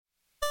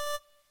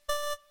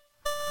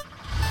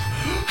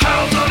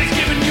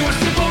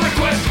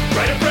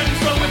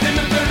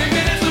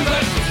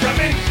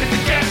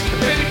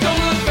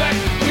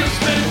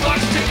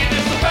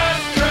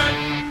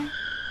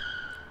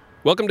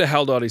Welcome to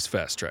Hal Dottie's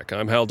Fast Track.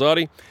 I'm Hal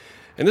Dottie,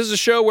 and this is a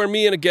show where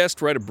me and a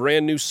guest write a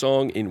brand new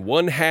song in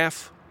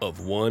 1/2 of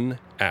 1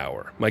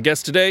 hour. My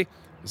guest today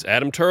is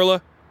Adam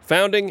Turla,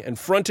 founding and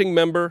fronting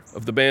member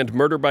of the band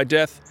Murder by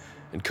Death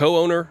and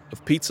co-owner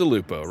of Pizza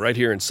Lupo, right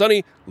here in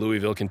sunny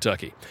Louisville,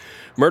 Kentucky.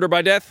 Murder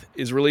by Death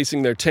is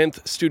releasing their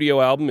 10th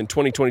studio album in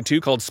 2022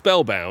 called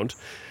Spellbound,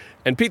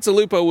 and Pizza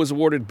Lupo was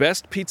awarded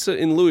Best Pizza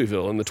in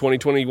Louisville in the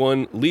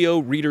 2021 Leo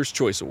Reader's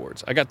Choice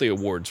Awards. I got the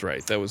awards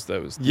right. That was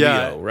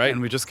Leo, right?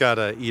 And we just got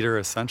a Eater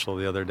Essential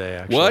the other day,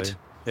 actually. What?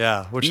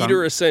 Yeah.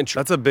 Eater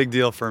Essential. That's a big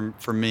deal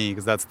for me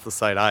because that's the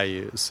site I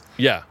use.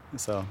 Yeah.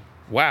 So.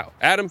 Wow.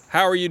 Adam,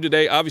 how are you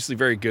today? Obviously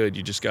very good.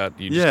 You just got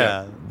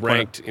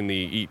ranked in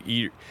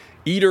the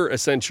Eater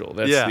Essential.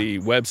 That's the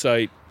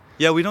website.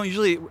 Yeah, we don't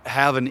usually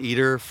have an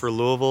Eater for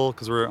Louisville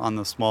because we're on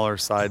the smaller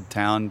side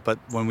town. But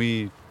when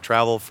we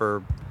travel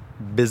for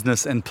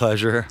business and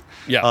pleasure,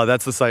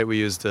 that's the site we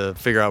use to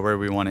figure out where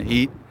we want to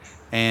eat.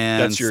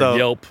 And that's your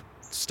Yelp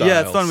style.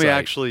 Yeah, it's the one we site.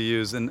 actually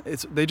use, and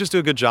they just do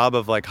a good job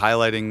of like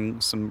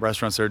highlighting some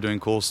restaurants that are doing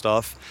cool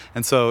stuff.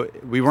 And so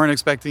we weren't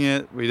expecting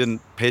it. We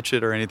didn't pitch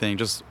it or anything.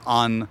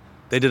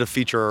 They did a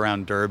feature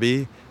around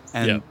Derby,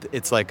 and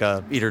it's like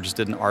Eater just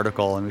did an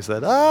article, and we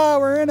said,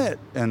 we're in it,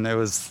 and it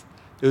was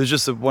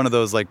just one of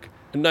those like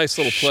a nice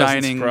little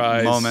shining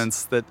surprise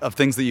moments of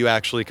things that you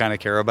actually kind of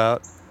care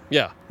about.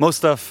 Yeah. Most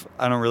stuff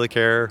I don't really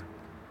care,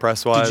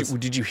 press-wise.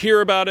 Did you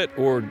hear about it,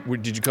 or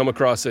did you come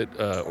across it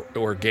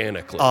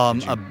organically?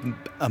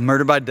 A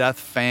Murder by Death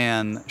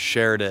fan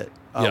shared it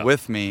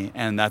with me,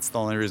 and that's the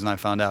only reason I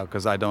found out,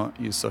 because I don't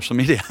use social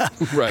media.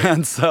 Right.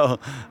 And so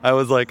I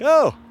was like,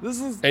 this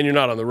is... And you're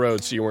not on the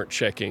road, so you weren't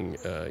checking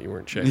the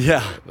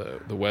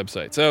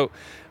website. So,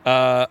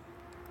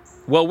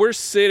 we're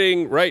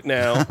sitting right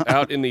now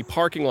out in the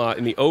parking lot,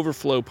 in the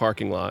overflow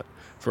parking lot,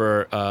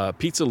 for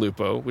Pizza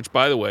Lupo, which,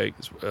 by the way,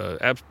 is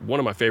one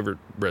of my favorite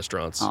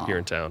restaurants here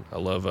in town. I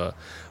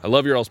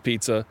love your all's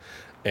pizza,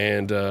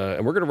 and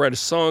we're going to write a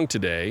song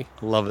today.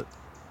 Love it.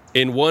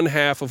 In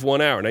 1/2 of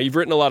 1 hour. Now, you've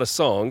written a lot of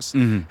songs.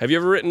 Mm-hmm. Have you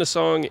ever written a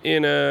song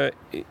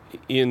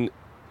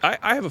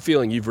I have a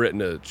feeling you've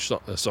written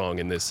a song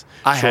in this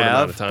short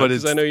amount of time,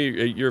 because I know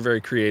you're a very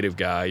creative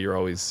guy. You're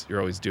always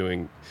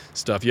doing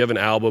stuff. You have an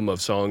album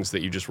of songs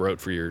that you just wrote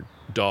for your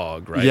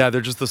dog, right? Yeah, they're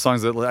just the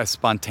songs that I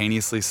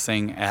spontaneously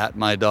sing at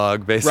my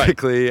dog,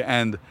 basically. Right.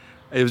 And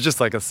it was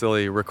just like a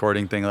silly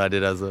recording thing that I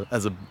did as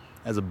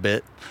a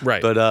bit.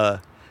 Right. But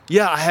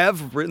I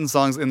have written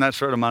songs in that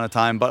short amount of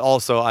time, but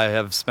also I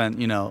have spent,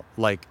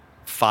 like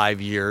 5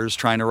 years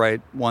trying to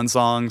write one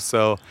song.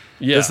 So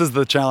this is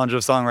the challenge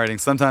of songwriting.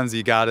 Sometimes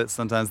you got it,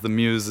 sometimes the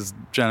muse is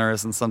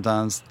generous, and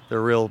sometimes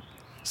they're real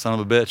son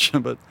of a bitch.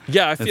 But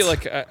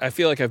I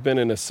feel like I've been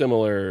in a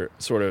similar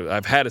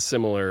I've had a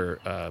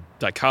similar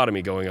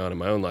dichotomy going on in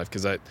my own life,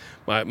 because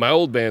my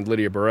old band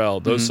Lydia Burrell,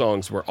 those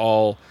songs were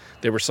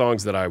they were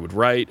songs that I would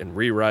write and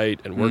rewrite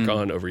and work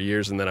on over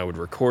years, and then I would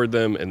record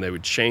them, and they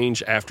would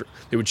change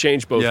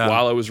both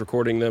while I was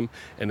recording them,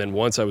 and then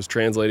once I was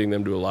translating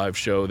them to a live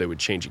show, they would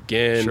change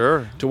again,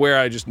 to where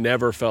I just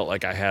never felt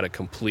like I had a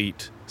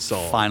complete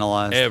song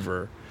finalized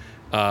ever.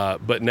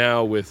 But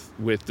now with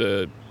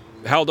the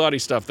Hal Dottie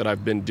stuff that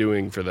I've been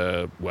doing for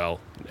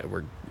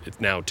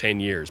it's now 10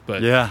 years,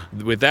 but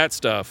with that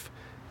stuff,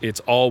 it's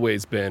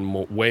always been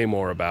way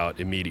more about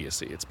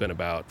immediacy. It's been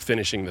about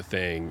finishing the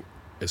thing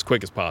as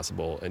quick as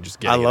possible and just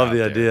getting it out there. I love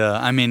the idea.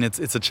 I mean,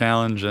 it's a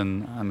challenge,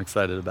 and I'm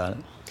excited about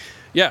it.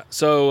 Yeah,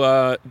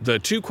 so the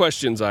two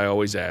questions I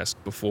always ask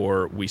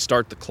before we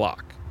start the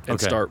clock and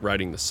start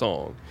writing the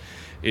song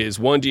is,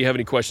 one, do you have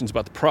any questions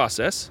about the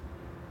process?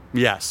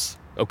 Yes.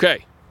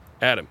 Okay,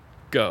 Adam,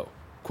 go.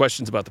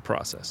 Questions about the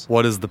process.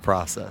 What is the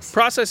process?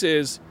 Process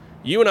is,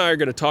 you and I are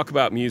going to talk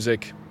about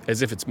music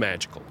as if it's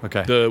magical.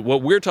 Okay.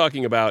 What we're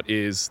talking about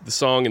is the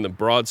song in the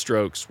broad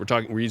strokes.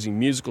 We're using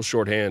musical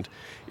shorthand.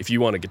 If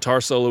you want a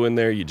guitar solo in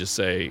there, you just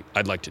say,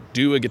 I'd like to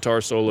do a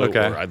guitar solo,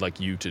 or I'd like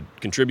you to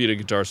contribute a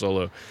guitar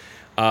solo.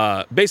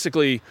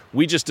 Basically,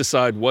 we just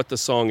decide what the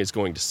song is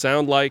going to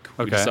sound like.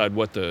 We decide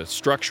what the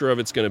structure of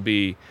it's going to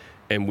be,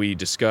 and we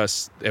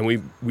discuss, and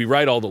we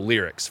write all the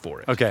lyrics for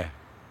it. Okay.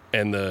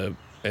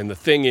 And the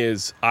thing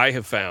is, I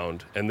have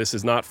found, and this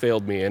has not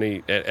failed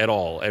me at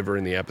all ever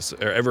in the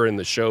episode or ever in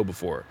the show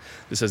before.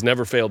 This has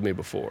never failed me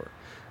before.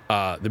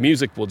 The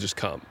music will just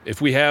come. If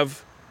we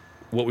have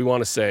what we want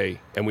to say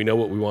and we know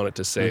what we want it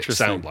to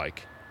sound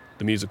like,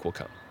 the music will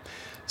come.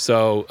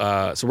 So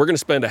we're going to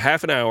spend a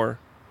half an hour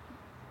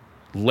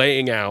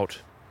laying out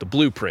the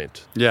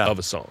blueprint of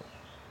a song,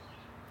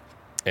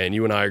 and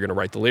you and I are going to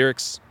write the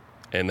lyrics,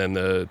 and then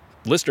the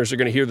listeners are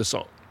going to hear the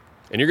song,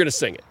 and you're going to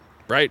sing it,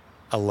 right?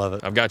 I love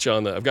it. I've got you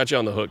on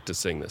the hook to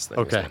sing this thing.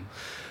 Okay.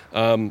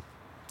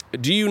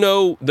 Do you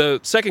know, the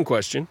second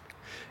question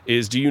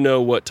is, do you know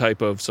what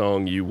type of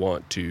song you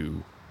want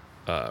to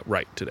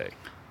write today?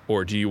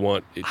 Or do you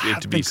want it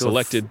to be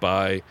selected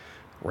by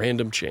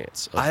random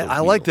chance?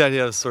 I like the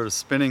idea of sort of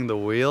spinning the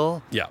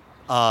wheel. Yeah.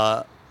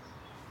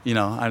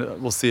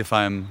 We'll see if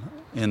I'm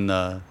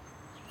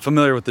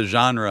familiar with the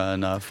genre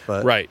enough.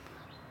 But right.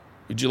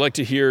 would you like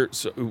to hear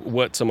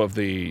what some of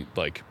the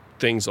like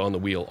things on the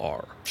wheel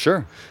are?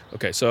 Sure.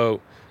 Okay,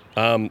 so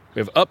we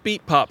have upbeat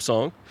pop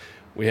song,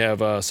 we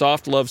have a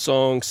soft love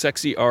song,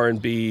 sexy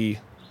R&B,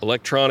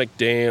 electronic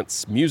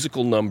dance,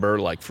 musical number,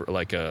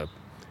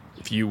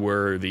 if you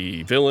were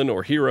the villain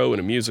or hero in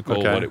a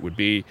musical, what it would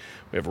be.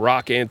 We have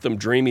rock anthem,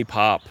 dreamy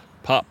pop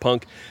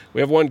punk.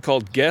 We have one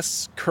called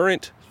Guess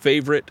Current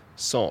Favorite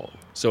Song.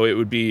 So it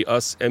would be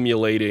us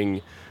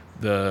emulating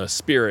the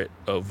spirit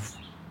of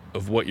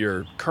what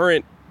your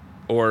current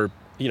or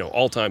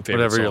all-time favorite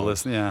whatever song. You're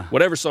listening,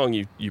 whatever song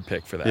you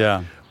pick for that.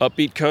 Yeah.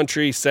 Upbeat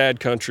country, sad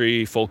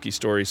country, folky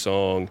story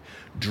song,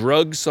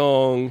 drug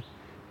song.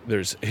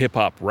 There's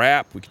hip-hop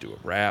rap. We could do a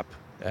rap,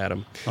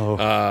 Adam.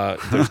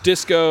 There's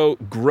disco,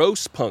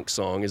 gross punk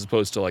song as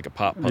opposed to like a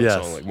pop punk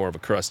song, like more of a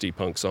crusty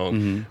punk song.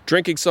 Mm-hmm.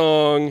 Drinking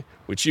song,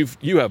 which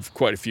you have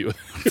quite a few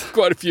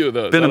of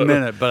those. Been a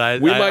minute, but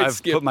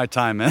I've put my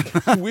time in.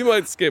 We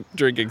might skip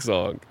drinking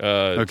song.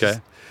 Okay.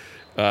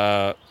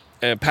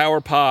 And power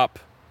pop,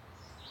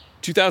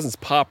 2000s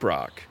pop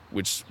rock,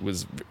 which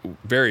was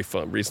very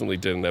fun. Recently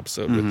did an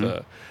episode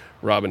with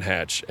Robin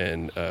Hatch,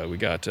 and we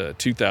got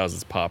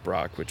 2000s pop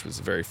rock, which was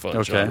a very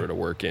fun genre to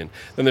work in.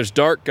 Then there's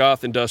dark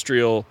goth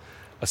industrial,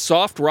 a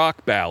soft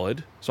rock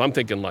ballad. So I'm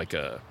thinking like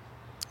a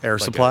Air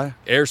Supply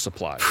type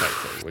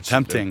thing, which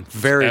tempting, is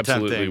very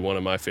absolutely tempting. One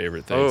of my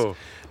favorite things.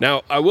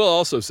 Now I will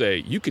also say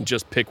you can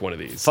just pick one of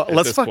these.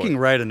 Let's fucking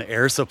write an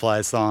Air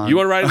Supply song. You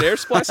want to write an Air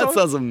Supply song? That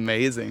sounds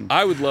amazing.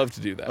 I would love to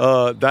do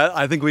that. That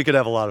I think we could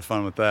have a lot of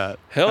fun with that.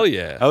 Hell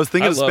yeah! I was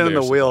thinking of spinning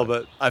the wheel, Supply.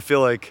 but I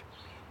feel like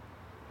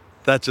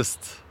that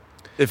just.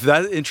 If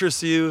that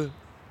interests you,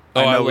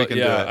 I know we can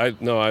do it.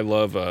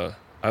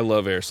 I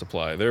love Air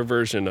Supply. Their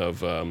version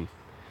of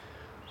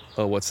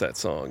what's that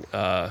song?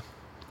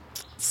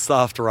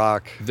 Soft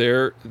rock.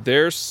 The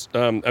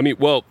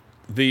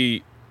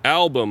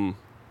album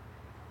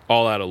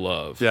All Out of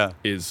Love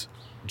is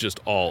just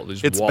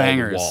it's wall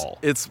bangers. To wall.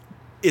 It's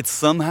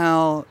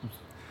somehow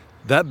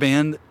that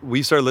band,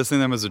 we started listening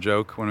to them as a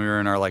joke when we were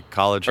in our like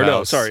college house.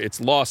 No, sorry, it's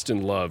Lost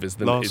in Love is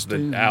the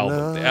album.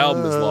 Love. The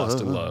album is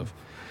Lost in Love.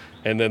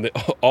 And then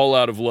All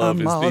Out of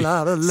Love is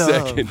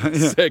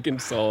the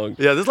second song.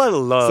 Yeah, there's a lot of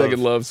love.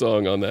 Second love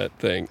song on that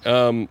thing.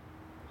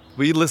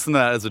 We listened to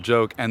that as a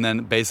joke, and then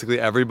basically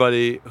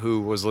everybody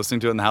who was listening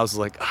to it in the house was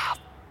like,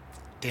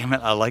 damn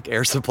it, I like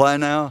Air Supply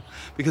now.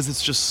 Because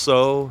it's just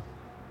so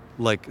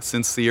like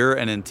sincere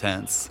and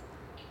intense.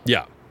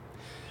 Yeah.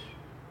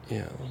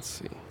 Yeah, let's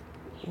see.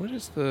 What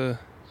is the...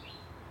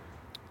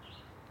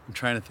 I'm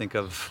trying to think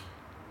of...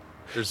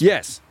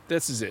 Yes,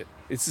 this is it.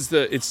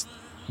 It's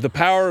The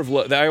Power of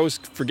Love. I always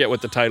forget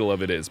what the title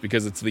of it is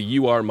because it's the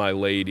You Are My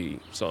Lady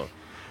song.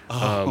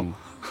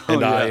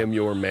 I Am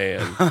Your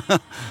Man.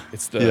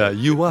 It's the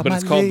You Are but My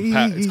it's called Lady.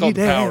 It's called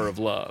The Power of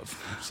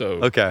Love.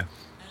 So okay.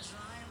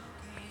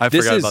 I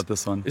forgot about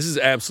this one. This is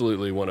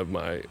absolutely one of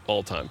my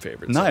all-time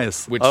favorites.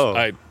 Nice. Which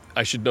I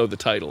should know the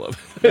title of.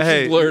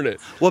 I should learn it.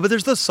 Well, but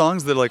there's those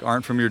songs that like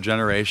aren't from your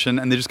generation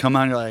and they just come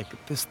out and you're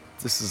like, this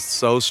is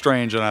so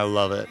strange and I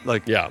love it.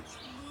 Like,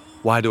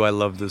 why do I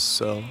love this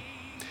so?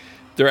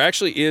 There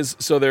actually is.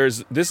 So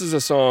this is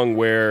a song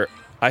where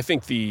I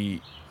think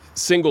the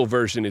single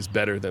version is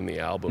better than the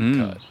album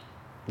cut.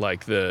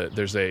 Like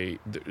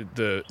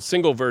the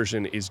single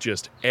version is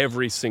just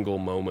every single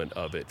moment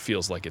of it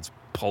feels like it's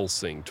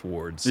pulsing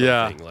towards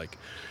something like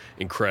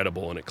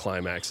incredible, and it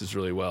climaxes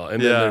really well.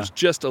 And then there's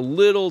just a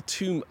little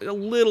too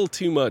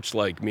much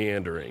like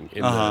meandering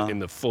in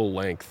the full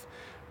length,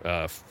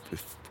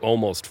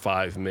 almost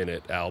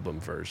 5-minute album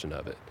version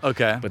of it.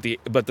 Okay.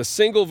 But the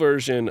single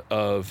version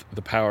of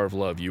The Power of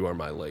Love, You Are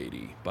My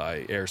Lady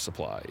by Air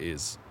Supply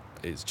is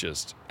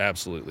just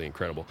absolutely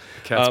incredible.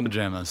 Cat's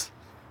pajamas.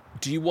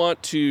 Do you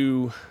want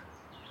to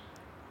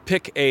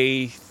pick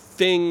a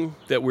thing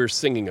that we're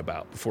singing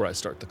about before I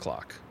start the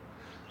clock?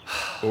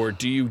 Or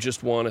do you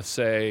just want to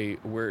say,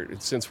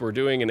 since we're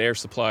doing an Air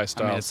Supply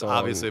style it's song,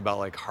 obviously about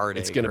like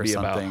heartache. It's going to be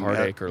about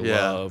heartache or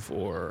love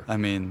or... I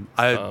mean,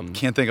 I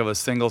can't think of a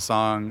single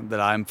song that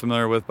I'm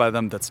familiar with by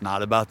them that's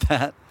not about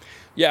that.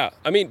 Yeah,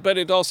 I mean, but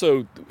it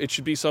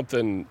should be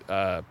something.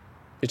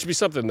 It should be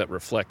something that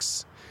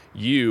reflects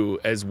you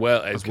as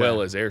well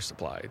as Air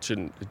Supply. It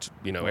shouldn't.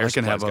 Air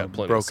Supply's got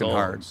plenty of songs. Broken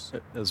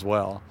Heart as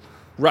well.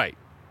 Right.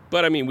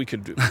 But I mean, we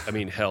could. I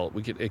mean, hell,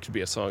 it could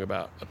be a song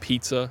about a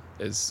pizza.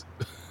 It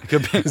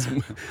could be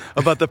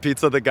about the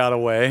pizza that got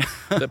away.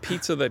 The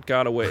pizza that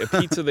got away. A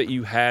pizza that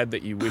you had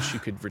that you wish you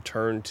could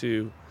return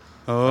to.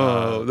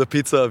 Oh, the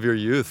pizza of your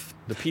youth.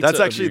 The pizza.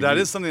 That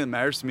is something that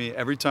matters to me.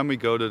 Every time we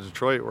go to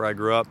Detroit, where I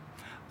grew up,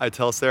 I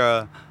tell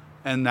Sarah,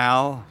 and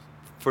now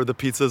for the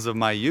pizzas of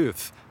my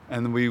youth,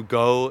 and we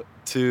go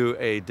to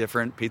a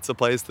different pizza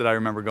place that I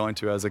remember going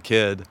to as a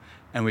kid,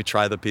 and we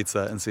try the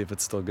pizza and see if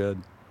it's still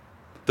good.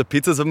 The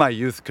pizzas of my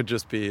youth could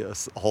just be a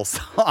whole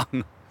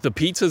song. The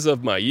pizzas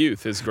of my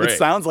youth is great. It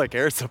sounds like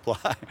Air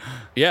Supply.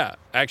 Yeah,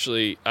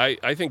 actually,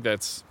 I think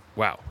that's,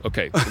 wow.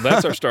 Okay, so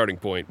that's our starting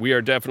point. We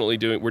are definitely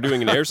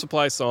doing an Air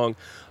Supply song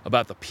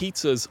about the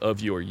pizzas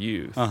of your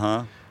youth.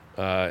 Uh-huh.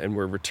 And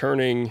we're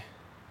returning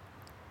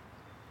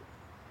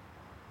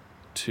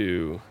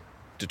to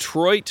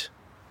Detroit.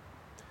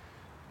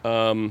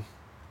 So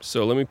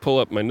let me pull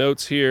up my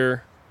notes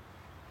here.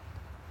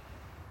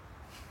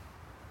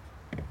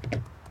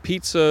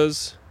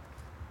 Pizzas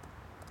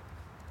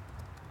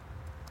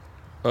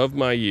of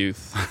my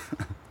youth.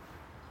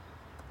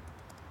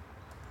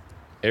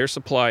 Air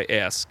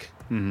Supply-esque.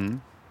 Mm-hmm.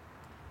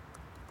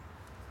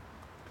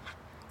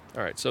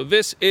 All right, so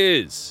this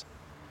is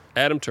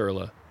Adam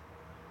Turla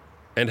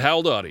and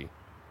Hal Doughty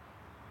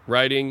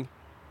writing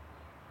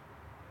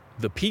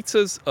The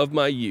Pizzas of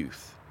My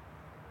Youth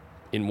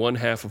in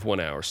 1/2 of 1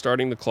 hour,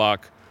 starting the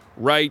clock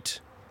right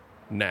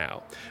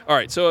now. All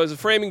right, so as a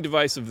framing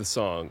device of the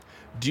song,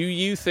 do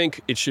you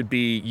think it should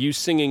be you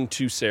singing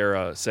to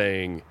Sarah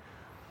saying,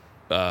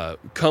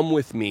 come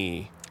with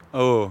me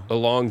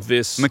along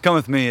this? I mean, come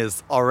with me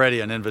is already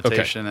an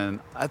invitation, and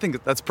I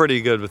think that's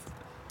pretty good with...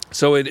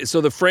 So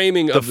the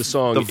framing of the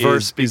song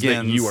verse is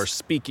that you are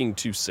speaking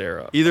to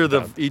Sarah.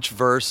 Either each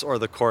verse or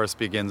the chorus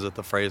begins with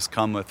the phrase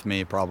 "come with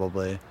me,"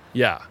 probably.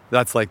 Yeah,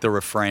 that's like the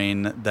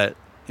refrain that,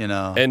 you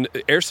know. And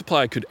Air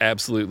Supply could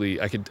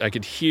absolutely, I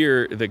could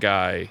hear the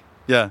guy.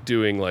 Yeah.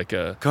 Doing like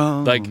a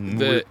come like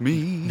with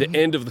me. The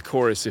end of the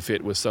chorus, if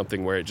it was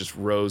something where it just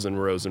rose and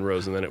rose and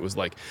rose, and then it was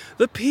like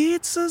the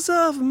pizzas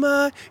of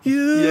my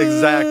youth. Yeah,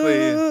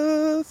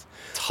 exactly.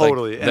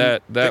 Totally.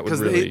 Like that would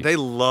really, because they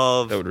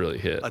love that would really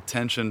hit a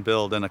tension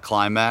build and a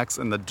climax,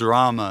 and the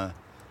drama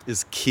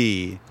is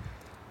key.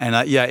 And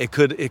it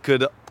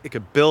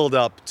could build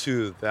up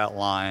to that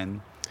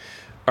line.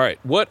 All right.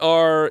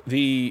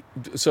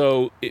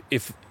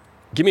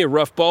 Give me a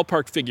rough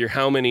ballpark figure.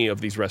 How many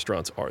of these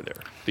restaurants are there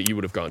that you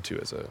would have gone to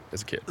as a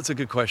kid? That's a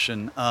good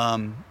question.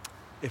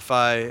 If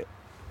I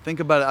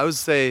think about it, I would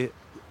say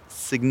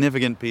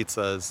significant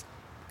pizza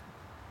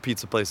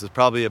places,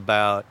 probably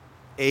about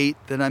 8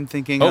 that I'm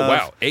thinking of. Oh,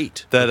 wow,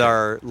 8. That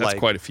are That's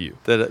quite a few.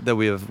 That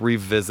we have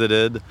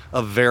revisited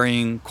of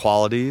varying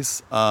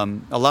qualities. A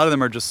lot of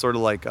them are just sort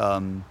of like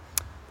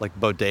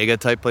bodega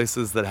type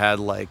places that had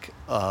like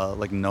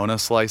Nona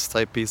slice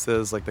type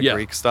pieces, like the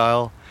Greek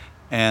style.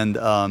 And,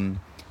 they're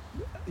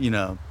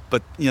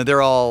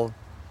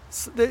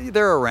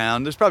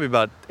around. There's probably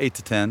about 8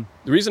 to 10.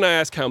 The reason I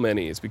ask how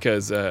many is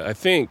because I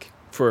think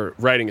for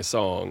writing a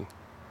song,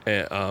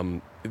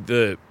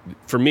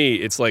 for me,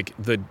 it's like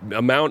the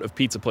amount of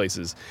pizza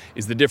places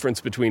is the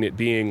difference between it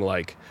being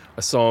like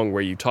a song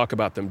where you talk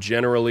about them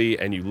generally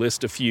and you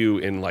list a few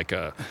in like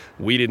a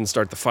 "we didn't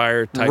start the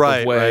fire" type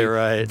of way,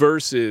 right.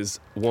 versus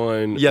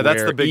one that's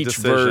where the big each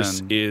decision.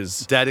 Verse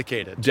is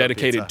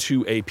dedicated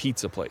to a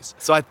pizza place.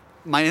 So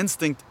my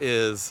instinct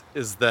is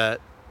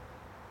that,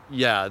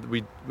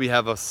 we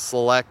have a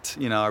select,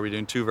 are we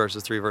doing 2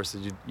 verses, 3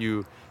 verses?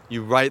 You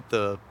write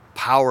the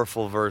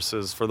powerful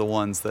verses for the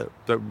ones that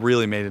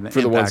really made an impact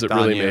on you. For the ones that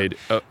really made.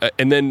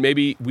 And then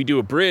maybe we do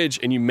a bridge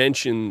and you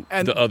mention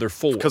the other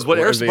 4. Because what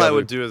Air Supply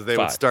would do is they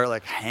 5. would start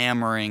like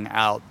hammering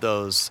out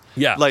those.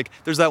 Yeah. Like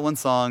there's that one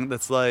song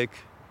that's like,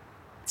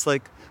 it's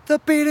like, the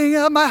beating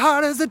of my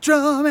heart is a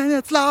drum and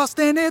it's lost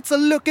and it's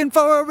looking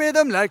for a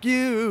rhythm like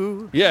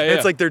you. Yeah.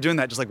 It's like they're doing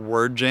that, just like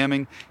word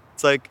jamming.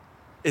 It's like,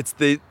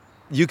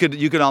 you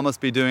could almost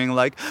be doing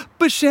like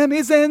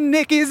Buscemi's and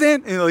Nicky's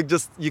and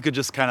you could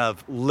just kind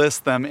of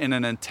list them in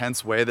an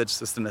intense way that's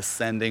just an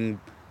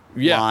ascending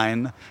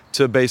line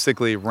to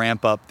basically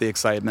ramp up the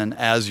excitement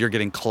as you're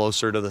getting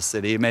closer to the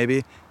city.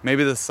 Maybe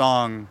the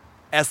song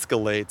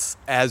escalates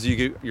as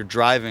you're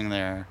driving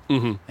there,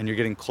 and you're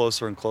getting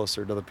closer and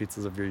closer to the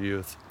pizzas of your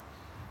youth.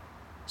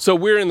 So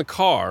we're in the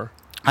car.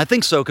 I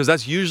think so, because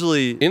that's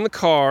usually in the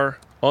car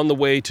on the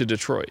way to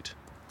Detroit.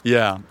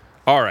 Yeah.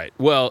 All right.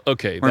 Well,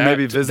 okay. Or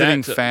maybe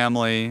visiting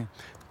family.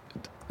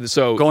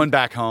 So going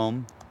back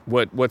home.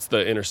 What's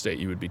the interstate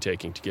you would be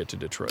taking to get to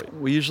Detroit?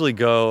 We usually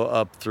go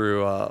up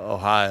through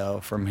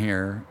Ohio from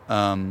here,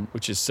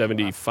 which is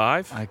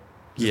 75.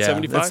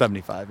 75? That's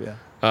 75.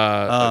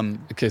 Yeah.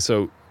 Okay.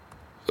 So,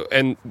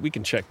 and we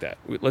can check that.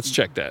 Let's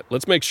check that.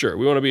 Let's make sure.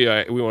 We want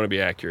to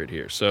be accurate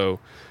here. So,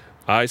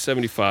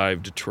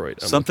 I-75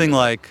 Detroit. Something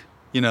like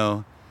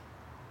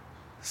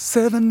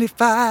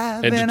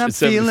 75 and I'm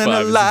feeling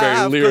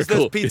alive because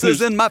there's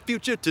pizzas in my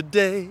future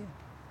today.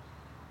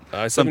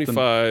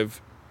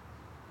 I-75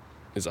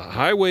 is a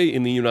highway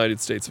in the United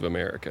States of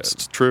America.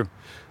 It's true.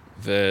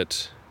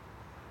 That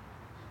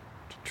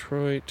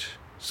Detroit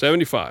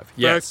 75.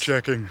 Yes. Fact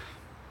checking.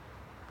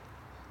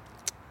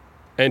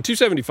 And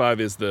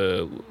 275 is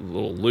the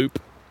little loop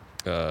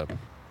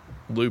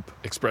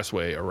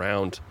expressway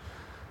around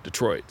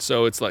Detroit.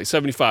 So it's like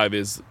 75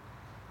 is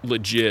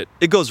legit.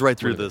 It goes right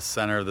through the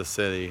center of the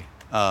city.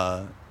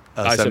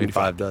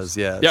 75 does,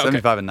 yeah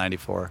 75 and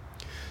 94.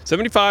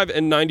 75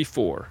 and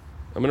 94.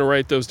 I'm going to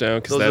write those down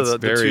because that's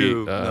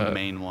the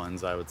main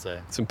ones, I would say.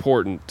 It's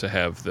important to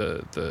have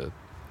the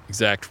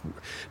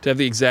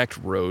exact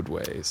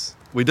roadways.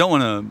 We don't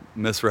want to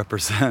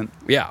misrepresent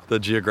the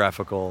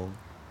geographical.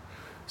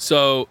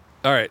 So,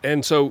 all right.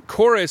 And so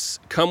chorus,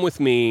 come with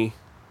me,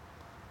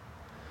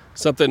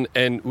 something,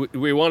 and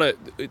we want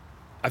to,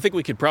 I think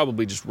we could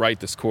probably just write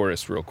this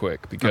chorus real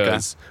quick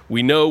because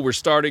we know we're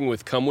starting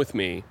with come with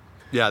me.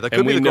 Yeah, that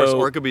could be the chorus,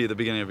 or it could be the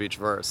beginning of each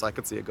verse. I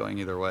could see it going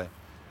either way.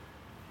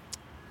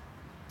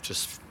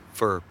 Just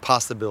for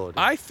possibility.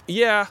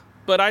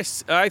 But I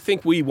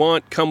think we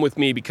want Come With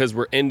Me because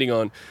we're ending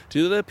on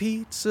To the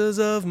Pizzas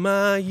of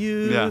My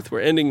Youth. Yeah.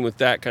 We're ending with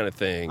that kind of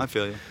thing. I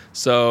feel you.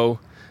 So,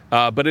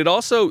 but it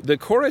also, the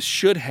chorus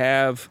should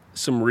have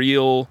some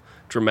real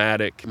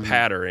dramatic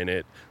patter in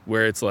it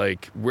where it's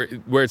like,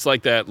 where it's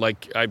like that,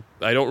 like, I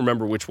don't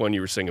remember which one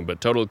you were singing, but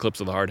Total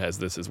Eclipse of the Heart has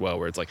this as well,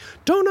 where it's like,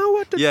 don't know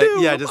what to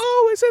do, I'm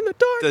always in the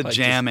dark. The like,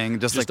 jamming,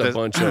 just like a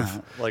bunch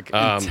of like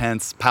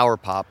intense power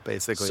pop,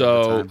 basically.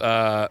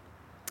 So,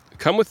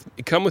 Come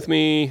with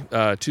me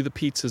to the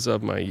pizzas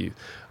of my youth.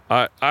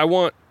 I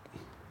want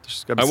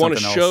to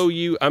show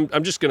you.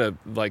 I'm just gonna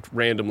like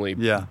randomly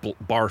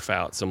barf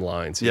out some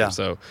lines here. Yeah.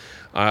 So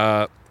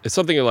it's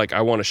something like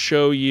I want to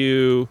show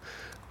you.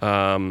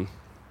 Let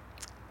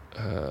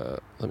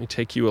me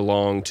take you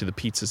along to the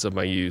pizzas of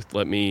my youth.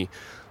 Let me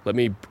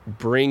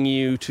bring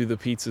you to the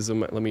pizzas of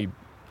my. Let me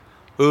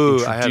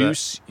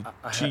introduce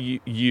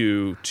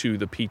you to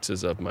the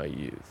pizzas of my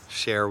youth.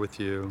 Share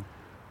with you.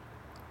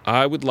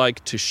 I would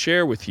like to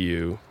share with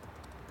you.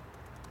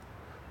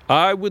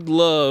 I would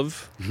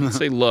love,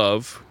 say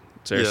love,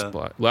 it's air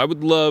supply. I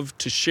would love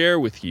to share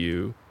with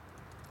you.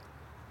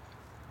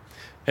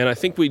 And I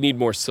think we need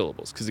more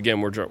syllables because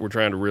again, we're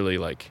trying to really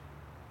like,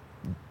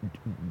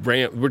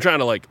 we're trying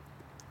to like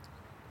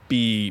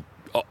be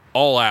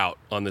all out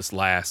on this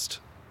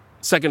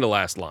second to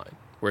last line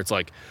where it's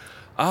like,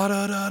 da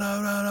da da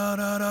da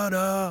da da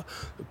da,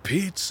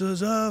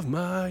 pizzas of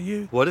my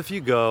youth. What if you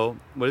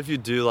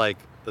do like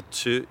the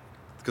two,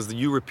 because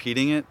you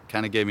repeating it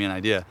kind of gave me an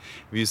idea.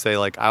 If you say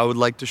like, I would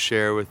like to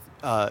share with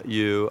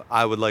you,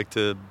 I would like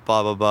to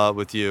blah, blah, blah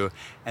with you.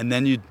 And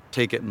then you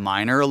take it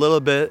minor a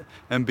little bit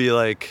and be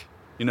like,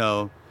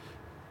 it's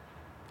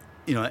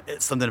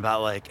something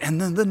about like, and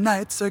then the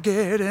nights are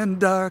getting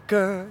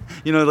darker,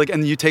 like,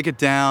 and you take it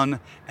down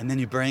and then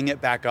you bring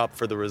it back up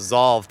for the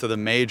resolve to the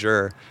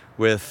major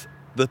with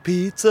the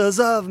pizzas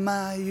of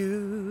my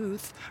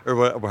youth,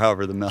 or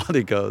however the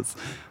melody goes.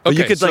 But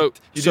you could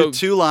do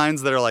two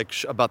lines that are like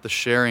about the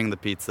sharing the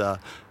pizza,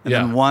 and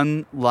then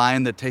one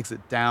line that takes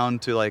it down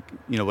to like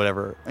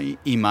whatever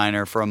E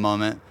minor for a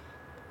moment,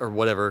 or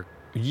whatever.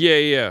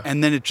 Yeah.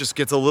 And then it just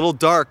gets a little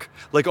dark,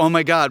 like oh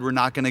my God, we're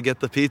not gonna get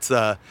the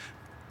pizza.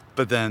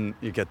 But then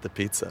you get the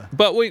pizza.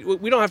 But we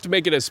don't have to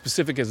make it as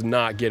specific as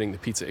not getting the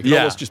pizza. It could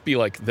almost just be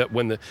like that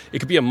it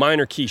could be a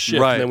minor key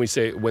shift, and then we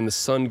say when the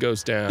sun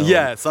goes down.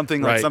 Yeah,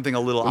 something like something a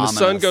little ominous. When the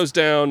sun goes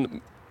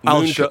down,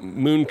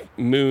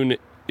 moon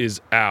is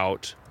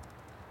out.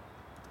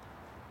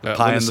 When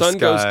the sun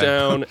goes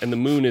down and the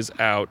moon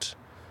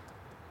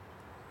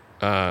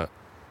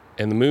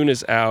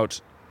is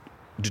out,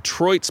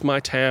 Detroit's my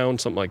town,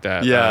 something like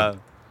that. Yeah.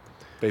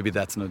 Baby,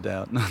 that's no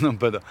doubt.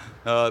 But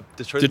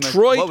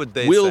Detroit what would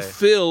they will say?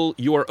 Fill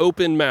your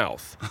open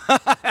mouth.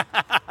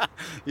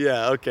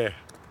 Yeah, okay.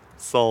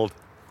 Sold.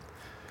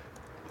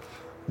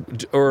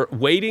 Or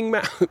waiting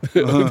mouth.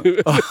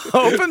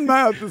 Open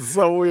mouth is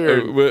so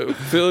weird.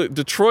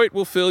 Detroit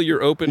will fill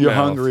your open mouth. Your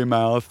hungry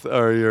mouth.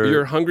 Or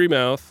your hungry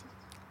mouth.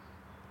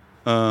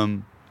 I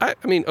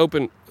mean,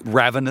 open.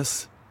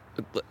 Ravenous.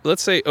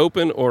 Let's say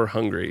open or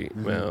hungry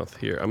mouth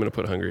here. I'm going to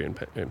put hungry in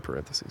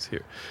parentheses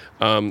here.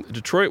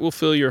 Detroit will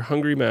fill your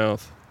hungry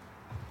mouth.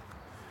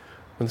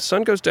 When the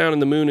sun goes down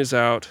and the moon is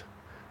out,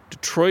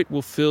 Detroit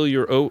will fill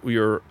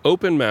your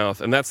open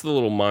mouth. And that's the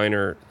little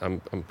minor.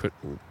 I'm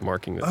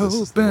marking that this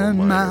is the little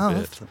minor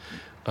bit.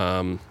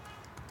 The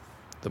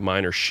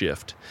minor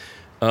shift.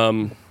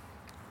 Something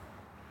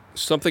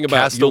about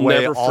cast you'll away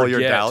never all forget.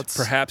 Your doubts.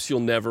 Perhaps you'll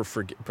never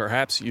forget.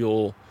 Perhaps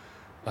you'll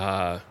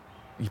never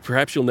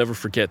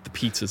forget the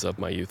pizzas of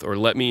my youth, or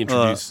let me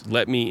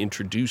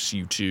introduce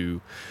you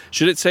to.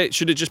 Should it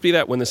just be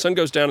that when the sun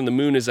goes down and the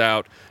moon is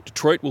out,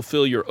 Detroit will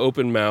fill your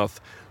open mouth.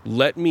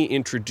 Let me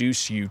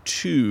introduce you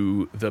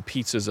to the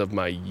pizzas of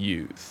my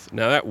youth.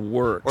 Now that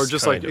works. Or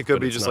just like it could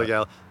be just like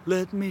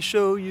let me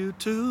show you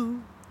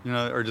to,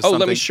 or just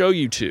let me show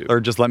you to,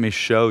 or just let me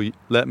show you.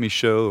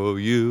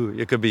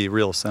 It could be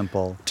real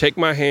simple. Take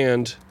my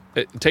hand.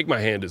 Take my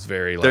hand is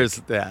very like. There's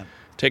that.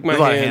 Take my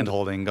hand. A lot of hand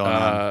holding going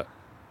on.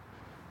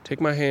 Take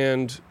my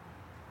hand.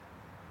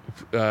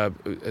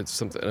 It's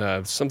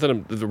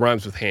something that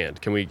rhymes with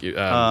hand. Can we?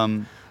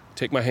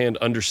 Take my hand.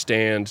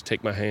 Understand.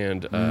 Take my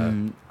hand.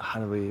 How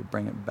do we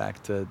bring it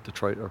back to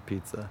Detroit or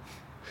pizza?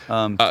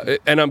 And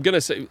I'm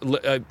gonna say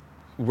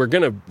we're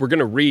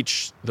gonna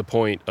reach the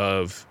point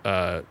of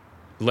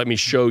let me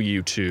show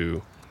you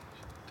to.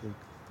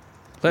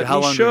 Let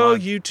me show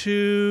you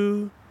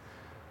to.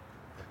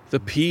 The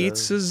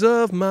pizzas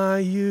of my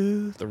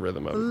youth. The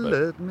rhythm of it.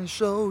 Let me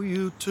show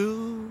you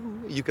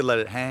to. You could let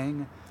it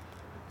hang.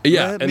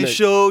 Yeah. Let me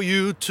show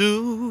you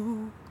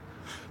to.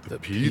 The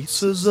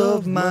pizzas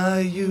of my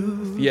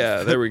youth.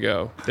 Yeah, there we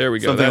go.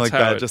 Something that's like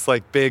that. Just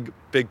like big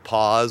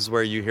pause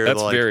where you hear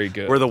very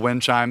good. Where the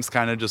wind chimes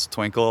kind of just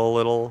twinkle a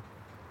little.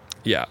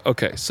 Yeah.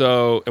 Okay.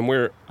 So, and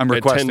I'm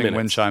requesting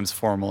wind chimes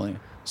formally.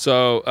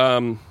 So,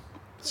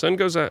 Sun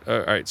goes out.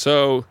 All right.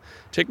 So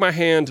take my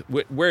hand.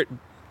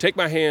 Take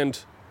my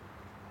hand.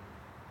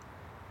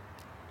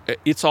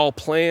 It's all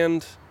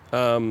planned.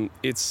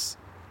 It's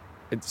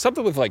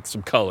something with like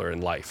some color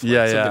in life.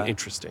 Like something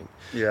interesting.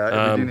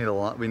 Yeah, we do need a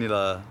lot. We need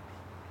a.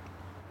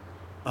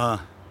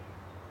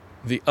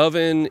 The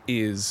oven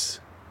is.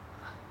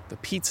 The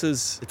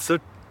pizzas. It's so.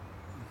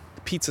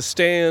 The pizza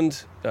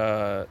stand.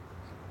 A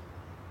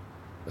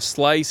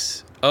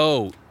slice.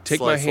 Oh, take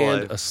my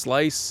hand. A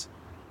slice.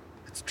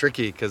 It's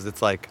tricky because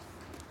it's like,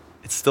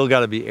 it's still got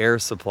to be air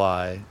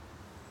supply.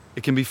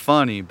 It can be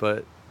funny,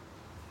 but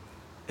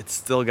it's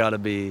still got to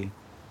be.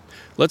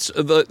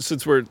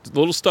 Since we're a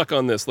little stuck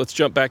on this, let's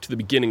jump back to the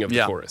beginning of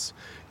the chorus.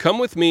 Come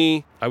with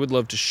me. I would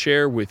love to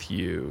share with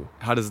you.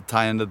 How does it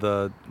tie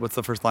into what's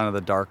the first line of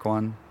the dark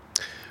one?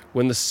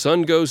 When the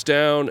sun goes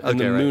down and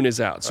the moon is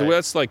out. So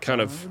that's like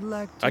kind of,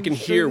 I can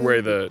hear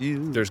where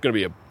there's going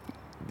to be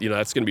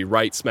that's going to be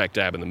right smack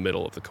dab in the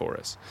middle of the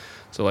chorus.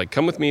 So like,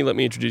 come with me, let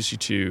me introduce you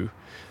to,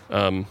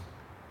 I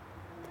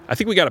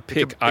think we got to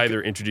pick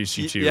either introduce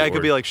you to or it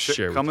could be like,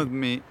 share come with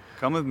me.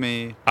 Come with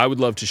me. I would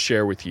love to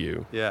share with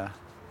you. Yeah.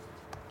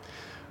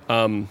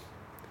 The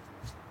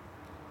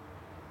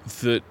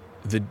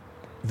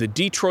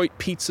Detroit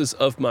pizzas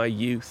of my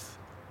youth,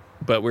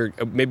 but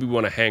maybe we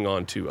want to hang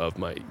on to of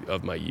my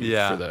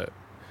youth for the.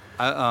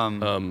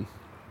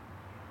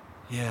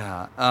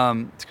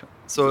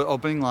 So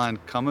opening line,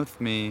 come with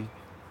me.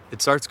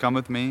 It starts, come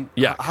with me.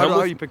 Yeah. How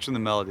are you picturing the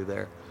melody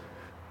there?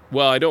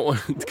 Well, I don't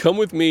want come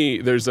with me.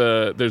 There's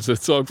a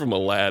song from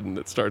Aladdin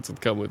that starts with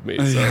 "Come with me."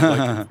 So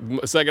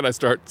like, the second I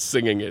start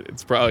singing it,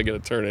 it's probably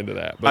going to turn into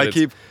that. But I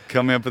keep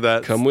coming up with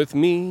that. Come with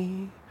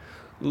me.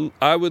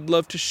 I would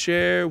love to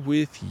share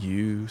with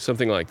you.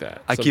 Something like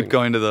that. I keep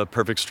going to the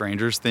Perfect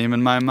Strangers theme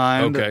in my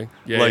mind. Okay.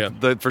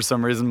 Yeah. For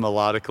some reason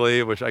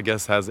melodically, which I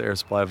guess has the Air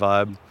Supply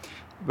vibe.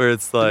 Where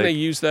it's like. Didn't they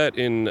use that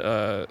in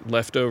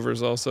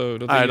Leftovers also?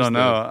 I don't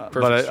know,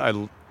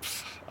 but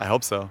I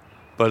hope so.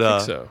 But I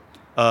think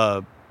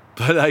so.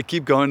 But I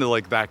keep going to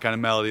like that kind of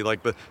melody,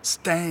 like the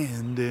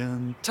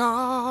standing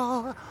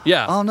tall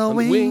on the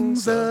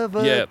wings of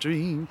a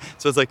dream.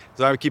 So it's like,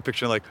 I keep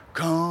picturing like,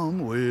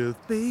 come with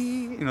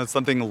me,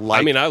 something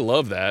like. I mean, I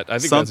love that. I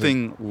think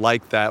something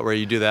like that where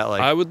you do that,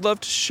 like. I would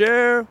love to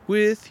share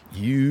with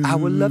you. I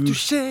would love to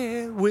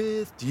share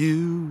with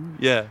you.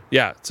 Yeah.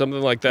 Yeah,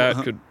 something like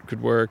that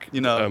could work.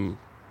 Something,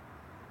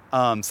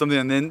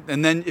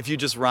 and then if you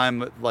just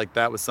rhyme like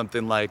that with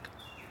something like.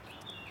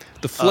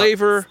 The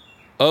flavor.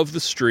 Of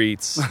the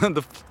streets.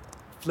 The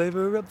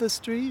flavor of the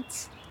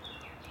streets.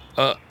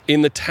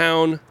 In the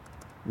town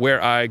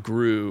where I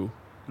grew.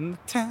 In the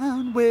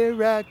town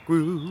where I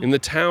grew. In the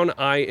town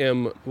I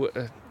am.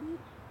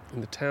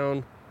 In the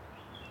town.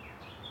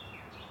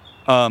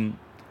 You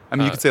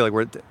could say like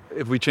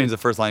if we change the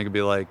first line, it could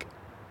be like,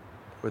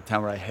 "What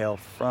town where I hail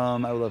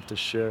from? I would love to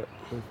share."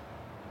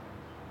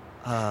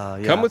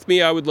 Come with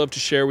me. I would love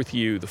to share with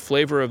you the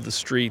flavor of the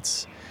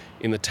streets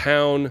in the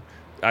town.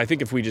 I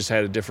think if we just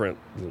had a different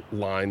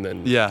line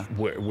than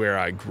where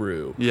I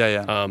grew.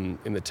 Yeah.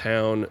 In the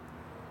town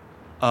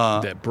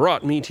that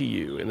brought me to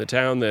you. In the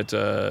town that...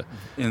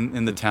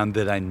 in the town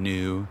that I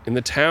knew. In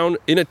a town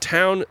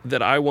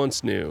that I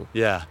once knew.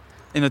 Yeah.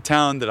 In a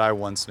town that I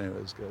once knew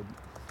is good.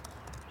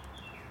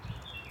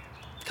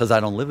 Because I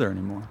don't live there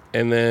anymore.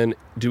 And then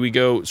do we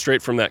go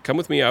straight from that? Come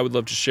with me, I would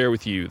love to share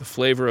with you the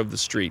flavor of the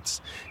streets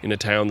in a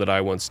town that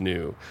I once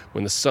knew.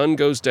 When the sun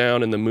goes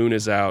down and the moon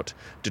is out,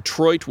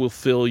 Detroit will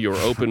fill your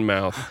open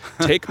mouth.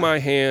 Take my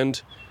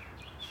hand.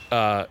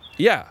 I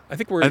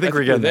think we're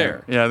getting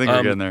there. Yeah, I think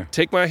we're getting there.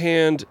 Take my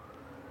hand.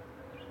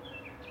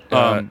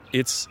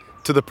 It's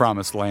to the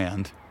promised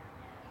land.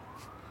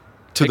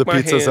 To the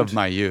pizzas of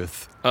my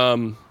youth.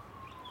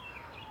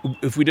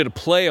 If we did a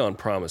play on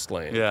Promised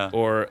Land,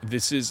 or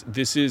this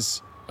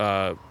is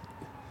our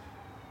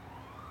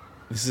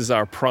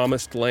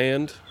promised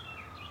land,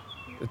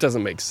 it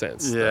doesn't make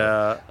sense.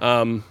 Yeah.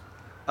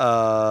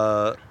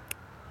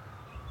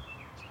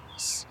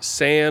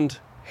 Sand,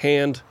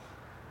 hand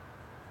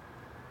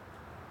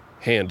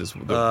is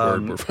the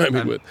word we're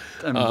rhyming with.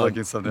 I'm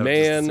looking something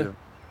man.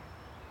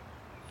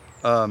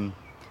 Up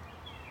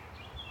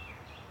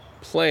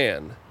just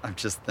plan. I'm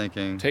just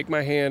thinking. Take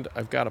my hand.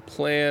 I've got a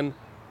plan.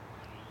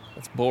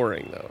 That's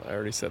boring, though. I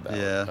already said that.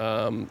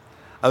 Yeah.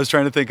 I was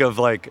trying to think of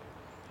like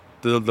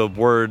the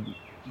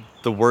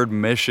word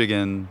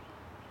Michigan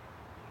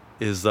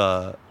is.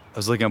 I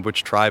was looking up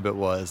which tribe it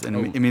was,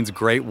 and it means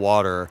great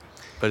water,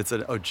 but it's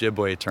an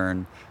Ojibwe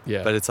term.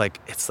 Yeah. But it's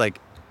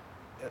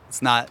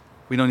not.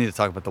 We don't need to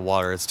talk about the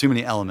water. It's too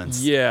many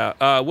elements. Yeah.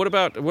 What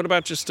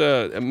about just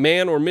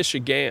man or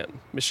Michigan?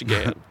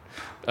 Michigan.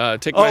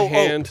 Take my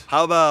hand.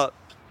 How about?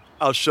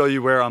 I'll show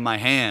you where on my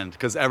hand,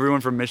 because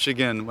everyone from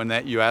Michigan, when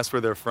you ask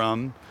where they're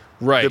from,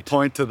 right, they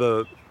point to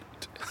the.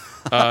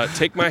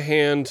 Take my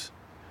hand.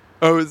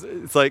 Oh,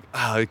 it's like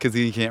because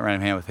you can't rhyme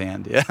hand with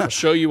hand. Yeah, I'll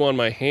show you on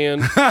my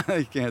hand.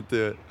 You can't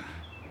do it.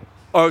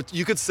 Or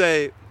you could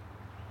say,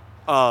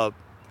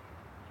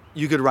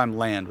 you could rhyme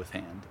land with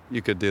hand.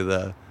 You could do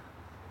the.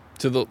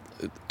 To the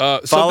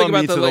follow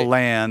me to the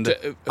land.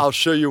 I'll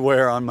show you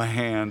where on my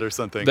hand or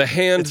something. The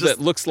hand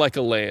that looks like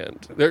a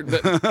land.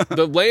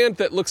 The land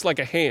that looks like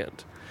a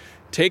hand.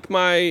 Take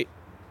my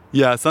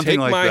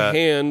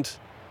hand,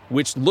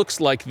 which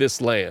looks like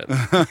this land.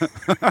 I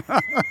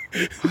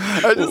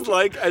just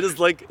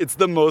like it's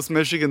the most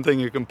Michigan thing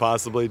you can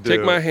possibly do.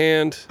 Take my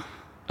hand.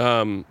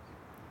 I'll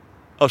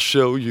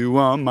show you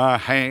on my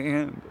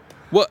hand.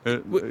 What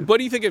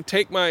do you think of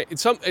take my?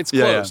 It's close.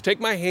 Yeah. Take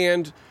my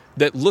hand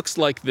that looks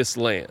like this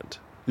land.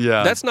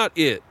 Yeah, that's not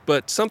it,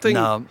 but something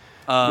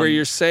where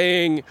you're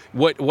saying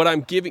what I'm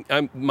giving.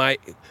 My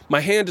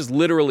hand is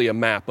literally a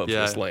map of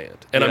this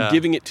land, and I'm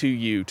giving it to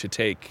you to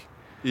take.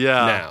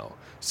 Now,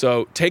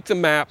 so take the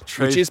map,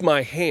 which is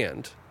my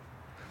hand.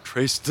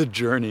 Trace the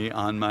journey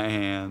on my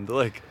hand,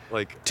 like.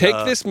 Take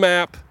this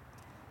map,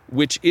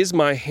 which is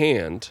my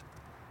hand,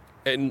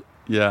 and.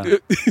 Yeah, you're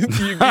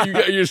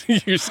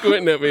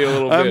squinting at me a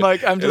little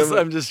bit. I'm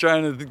just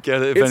trying to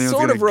get it. If it's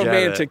sort of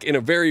romantic in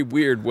a very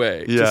weird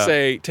way to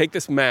say, take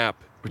this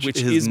map, which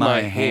is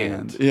my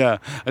hand. Yeah,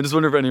 I just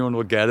wonder if anyone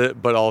will get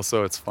it, but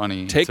also it's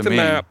funny. Take the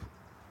map,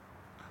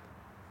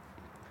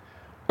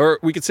 or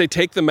we could say,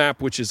 take the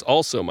map, which is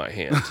also my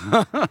hand.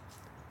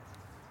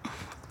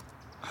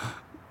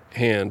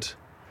 And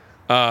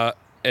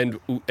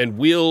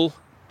we'll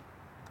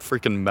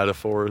freaking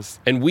metaphors,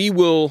 and we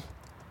will.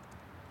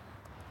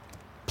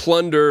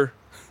 Plunder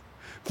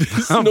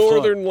this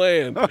northern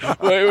land. What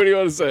do you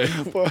want to say?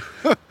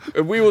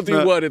 And we will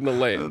do what in the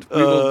land?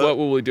 What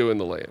will we do in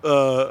the land?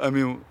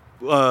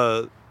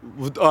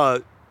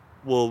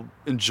 We'll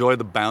enjoy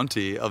the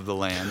bounty of the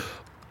land.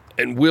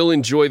 And we'll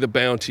enjoy the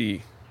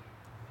bounty.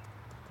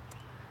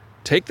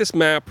 Take this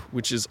map,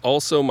 which is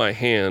also my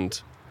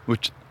hand,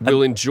 which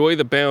will enjoy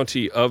the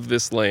bounty of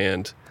this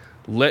land.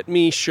 Let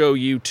me show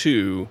you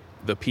to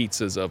the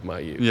pizzas of my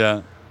youth.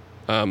 Yeah.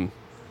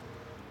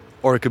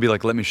 Or it could be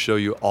like, let me show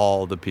you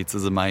all the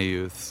pizzas of my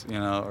youth,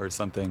 or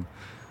something.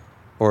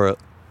 Or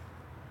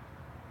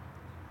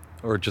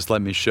just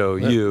let me show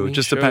you,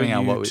 just depending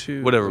on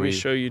whatever we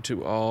show you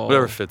to all.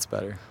 Whatever fits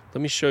better.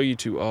 Let me show you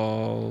to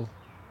all.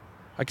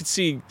 I could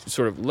see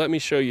sort of, let me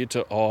show you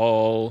to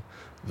all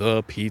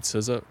the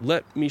pizzas.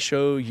 Let me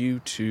show you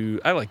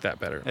to. I like that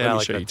better. Yeah, let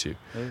me show you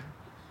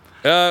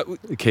to.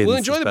 We'll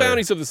enjoy the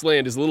bounties of this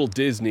land is a little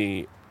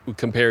Disney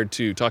compared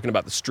to talking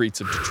about the streets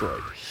of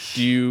Detroit.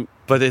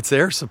 But it's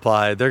Air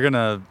Supply. They're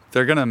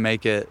gonna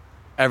make it.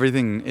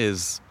 Everything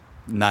is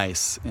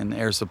nice in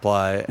Air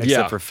Supply,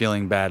 except for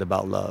feeling bad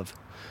about love.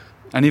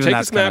 And even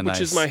that's kind of nice.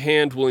 Take this map, which is my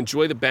hand, will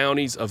enjoy the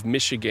bounties of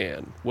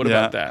Michigan. What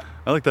about that?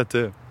 I like that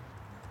too.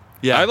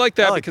 Yeah, I like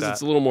that because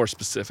it's a little more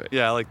specific.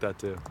 Yeah, I like that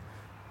too.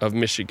 Of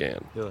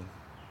Michigan. Yeah,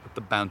 but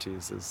the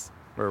bounties is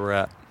where we're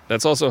at.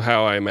 That's also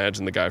how I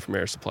imagine the guy from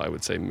Air Supply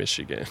would say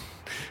Michigan.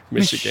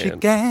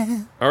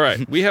 Michigan. All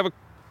right, we have a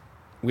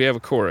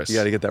chorus. You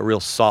got to get that real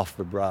soft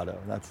vibrato.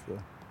 That's the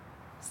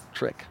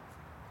trick.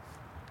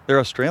 They're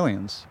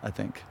Australians, I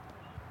think.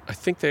 I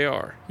think they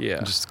are. Yeah.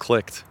 It just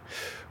clicked.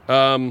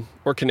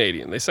 Or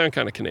Canadian. They sound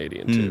kind of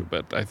Canadian too,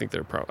 but I think they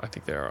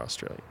are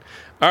Australian.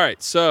 All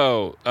right,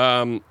 so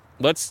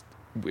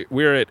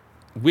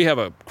we have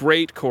a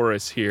great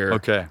chorus here.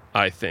 Okay.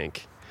 I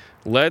think.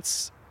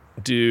 Let's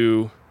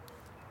do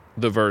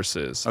the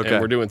verses. Okay.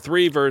 And we're doing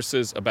 3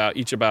 verses about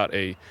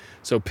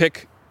so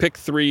pick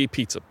 3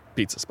 pizza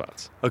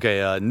spots.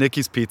 Okay,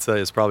 Nikki's Pizza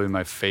is probably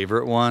my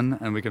favorite one,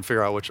 and we can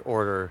figure out which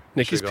order.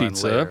 Nikki's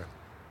Pizza.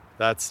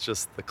 That's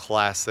just the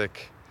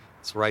classic.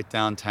 It's right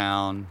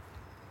downtown.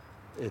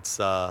 It's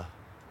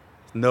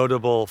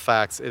notable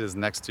facts. It is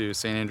next to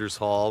St. Andrews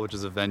Hall, which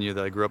is a venue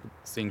that I grew up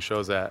seeing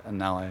shows at, and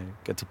now I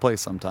get to play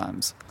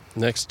sometimes.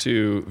 Next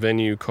to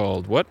venue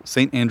called what?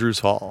 St. Andrews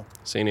Hall.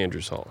 St.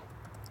 Andrews Hall.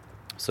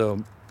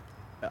 So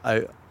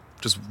I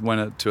just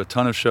went to a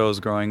ton of shows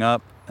growing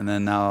up, and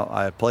then now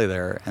I play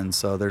there, and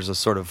so there's a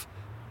sort of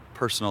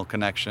personal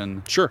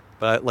connection. Sure.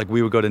 But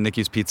we would go to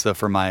Nikki's Pizza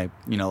for my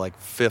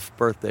 5th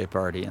birthday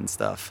party and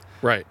stuff.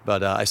 Right.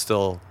 But I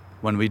still,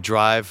 when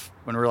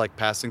we're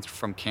passing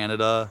from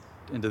Canada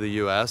into the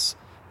U.S.,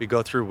 we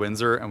go through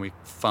Windsor and we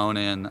phone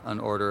in an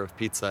order of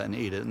pizza and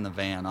eat it in the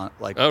van. Oh,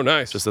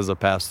 nice. Just as a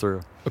pass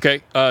through.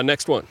 Okay.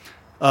 Next one.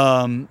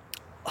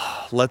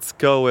 Let's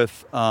go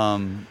with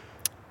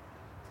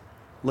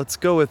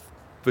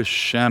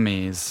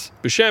Buscemi's.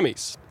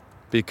 Buscemi's.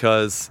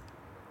 Because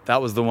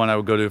that was the one I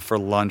would go to for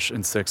lunch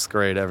in 6th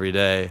grade every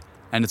day.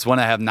 And it's one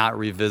I have not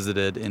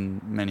revisited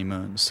in many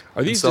moons.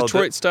 Are these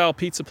Detroit-style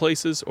pizza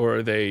places, or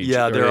are they?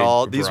 Yeah, they're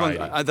all these ones.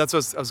 That's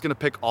what I was going to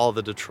pick. All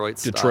the Detroit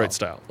style. Detroit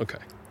style. Okay.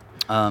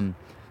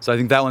 So I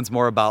think that one's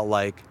more about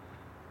like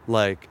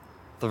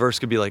the verse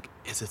could be like,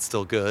 "Is it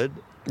still good?"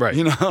 Right.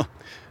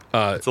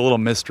 It's a little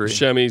mystery.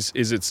 Buscemi's,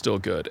 is it still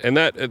good? And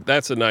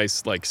that's a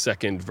nice like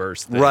second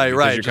verse thing. Right.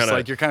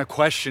 You're kind of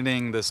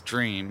questioning this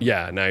dream.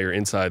 Yeah, now you're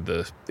inside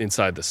the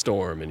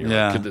storm, and you're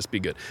like, could this be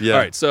good? Yeah. All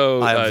right,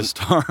 so Eye of the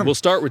storm. We'll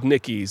start with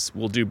Nicky's.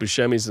 We'll do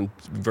Buscemi's in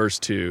verse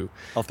 2.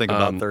 I'll think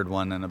about third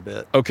one in a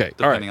bit. Okay,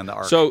 depending on the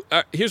arc. So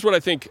here's what I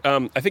think.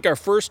 I think our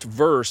first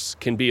verse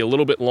can be a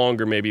little bit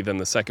longer maybe than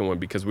the second one,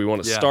 because we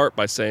want to start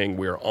by saying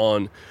we're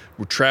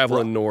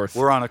traveling north.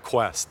 We're on a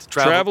quest.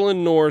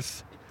 Traveling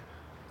north.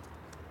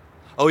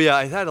 Oh yeah,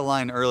 I had a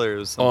line earlier. It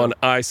was on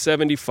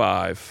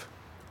I-75.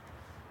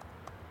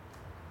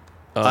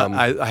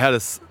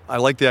 I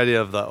like the idea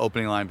of the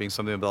opening line being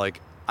something about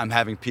like, I'm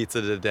having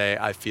pizza today,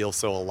 I feel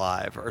so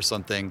alive, or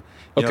something.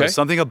 You know,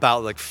 something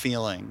about like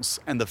feelings,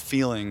 and the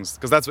feelings,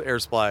 because that's what Air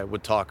Supply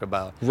would talk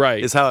about.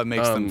 Right. Is how it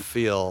makes them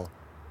feel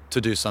to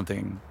do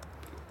something.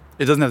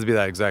 It doesn't have to be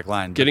that exact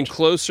line. Getting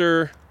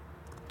closer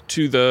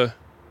to the.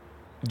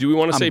 Do we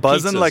want to say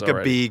buzzing pizzas like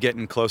already? A bee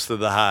getting close to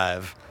the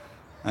hive.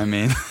 I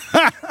mean,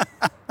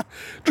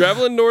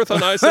 traveling north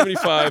on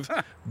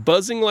I-75,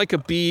 buzzing like a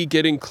bee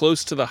getting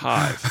close to the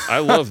hive. I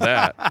love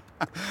that.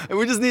 And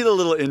we just need a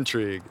little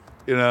intrigue,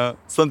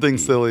 something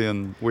silly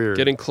and weird.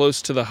 Getting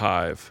close to the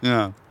hive.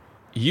 Yeah.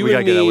 We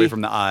gotta get away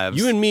from the hives.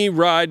 You and me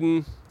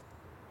riding.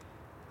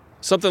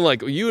 Something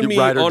like you and me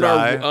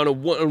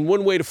on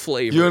one way to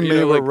flavor. You and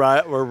me, we're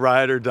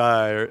ride or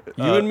die.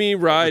 You and me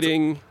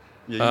riding.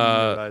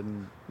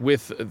 Riding.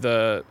 With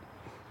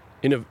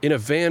in a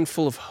van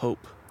full of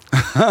hope.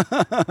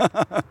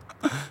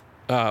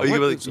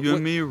 You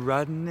and me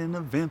riding in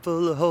a van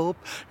full of hope.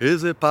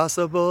 Is it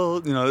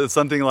possible? It's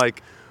something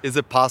like, is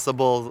it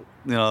possible?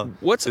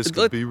 This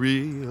could be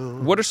real.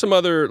 What are some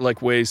other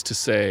like ways to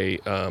say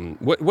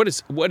what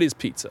is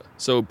pizza?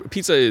 So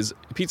pizza is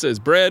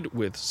bread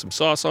with some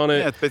sauce on it.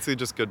 Yeah, it's basically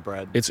just good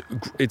bread. It's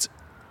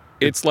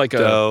like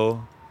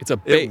dough.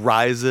 It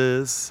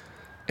rises,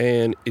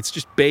 and it's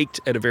just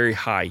baked at a very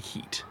high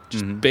heat.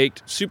 Just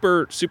baked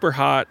super super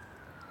hot.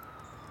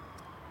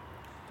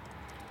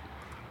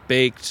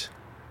 Baked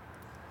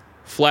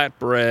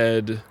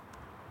flatbread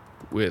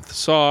with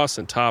sauce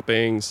and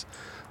toppings.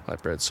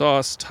 Flatbread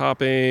sauce,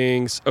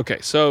 toppings. Okay,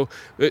 so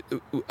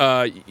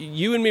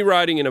you and me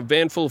riding in a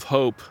van full of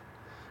hope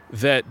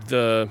that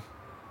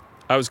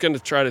I was going to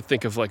try to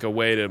think of like a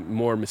way to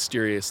more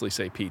mysteriously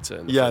say pizza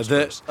in the first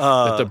verse.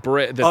 That the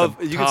bread, that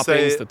the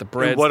toppings, that the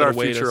bread, what our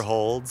future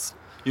holds.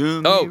 You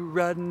and me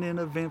riding in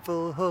a van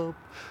full of hope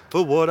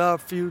for what our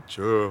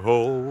future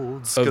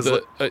holds.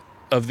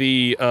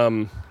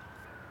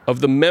 Of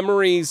the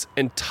memories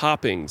and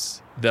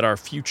toppings that our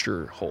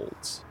future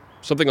holds.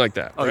 Something like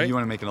that, right? You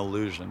want to make an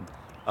illusion.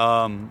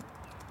 Of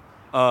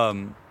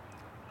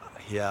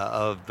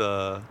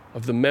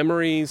the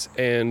memories,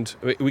 and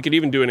we could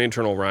even do an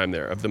internal rhyme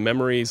there, of the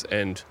memories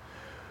and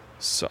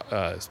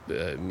sliced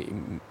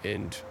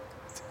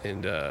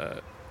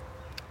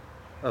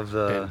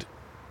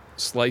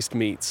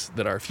meats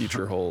that our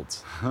future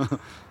holds. Of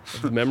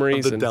the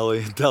memories of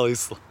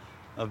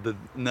the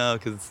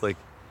because it's like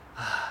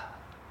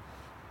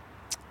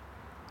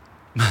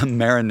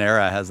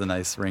marinara has a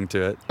nice ring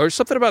to it. Or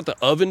something about the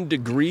oven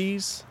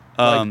degrees,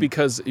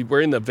 because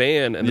we're in the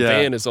van, and the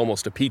van is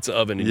almost a pizza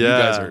oven, and you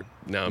guys are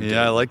now.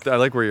 I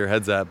like where your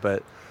head's at,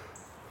 but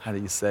how do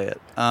you say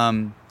it?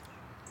 That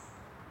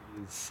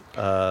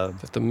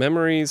the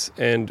memories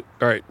and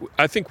all right.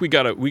 I think we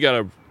gotta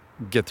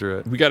get through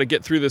it. We gotta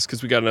get through this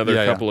because we got another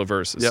couple of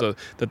verses. Yep. So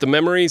that the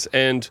memories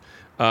and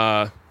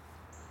I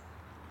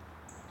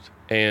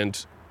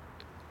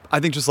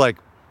think just like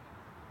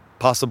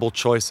possible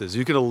choices.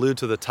 You could allude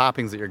to the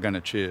toppings that you're going to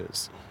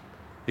choose.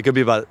 It could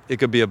be about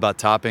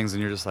toppings,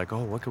 and you're just like,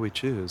 oh, what could we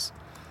choose?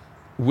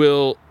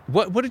 What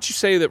did you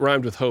say that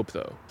rhymed with hope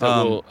though? That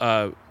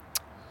I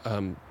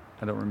don't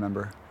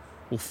remember.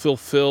 Will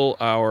fulfill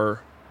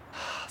our.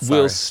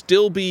 Will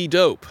still be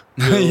dope.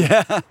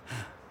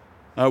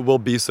 We'll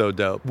be so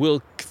dope.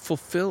 Will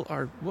fulfill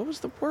our. What was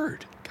the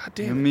word? God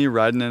damn it. Me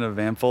riding in a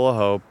van full of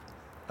hope.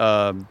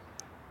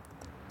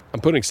 I'm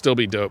putting still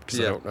be dope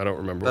because I don't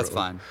remember. That's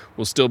fine.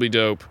 Will still be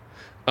dope.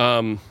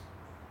 All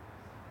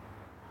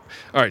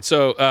right,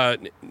 so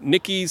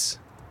Nicky's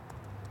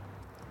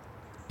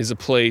is a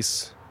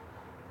place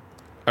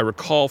I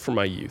recall from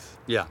my youth.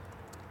 Yeah.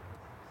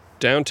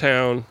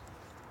 Downtown.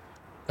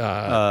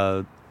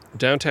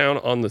 Downtown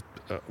on the.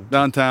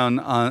 Downtown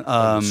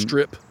on the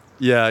Strip.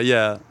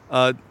 Yeah.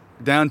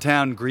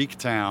 Downtown Greek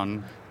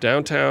Town.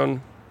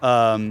 Downtown.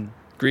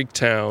 Greek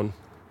Town.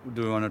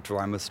 Do we want to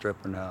rhyme with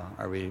Strip or no?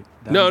 Are we?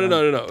 No.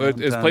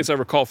 It's a place I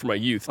recall from my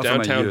youth.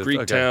 Downtown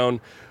Greek Town.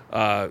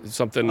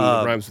 Something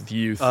that rhymes with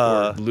youth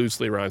or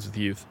loosely rhymes with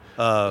youth.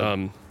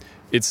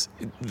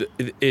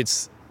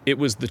 It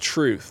was the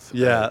truth.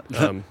 Yeah.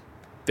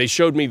 They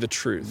showed me the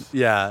truth.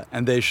 Yeah,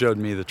 and they showed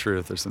me the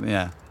truth or something.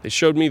 Yeah. They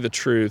showed me the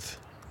truth.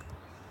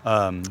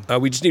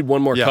 We just need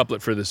one more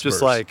couplet for this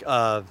just verse. Like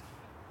of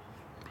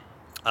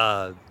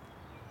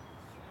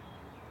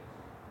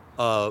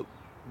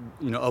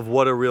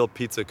what a real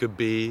pizza could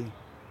be.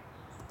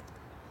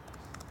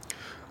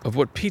 Of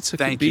what pizza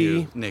could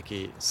be. Thank you,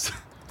 Nicky.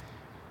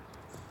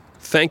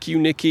 Thank you,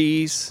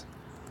 Nickies.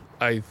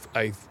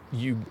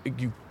 You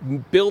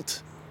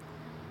built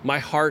my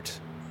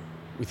heart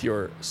with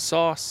your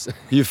sauce.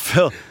 You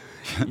feel.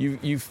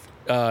 You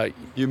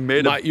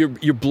made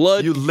your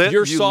blood.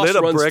 Your sauce lit a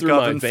runs brick through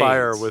my oven veins.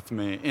 fire with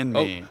me in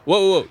me.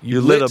 Whoa!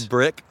 You lit a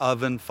brick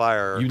oven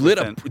fire. You lit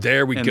a.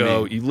 There we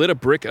go. Me. You lit a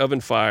brick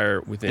oven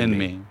fire within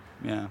me.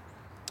 Yeah,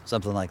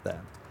 something like that.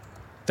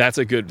 That's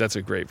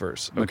a great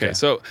verse. Okay.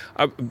 So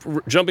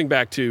jumping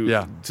back to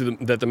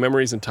that the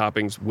memories and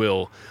toppings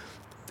will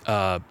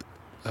we'll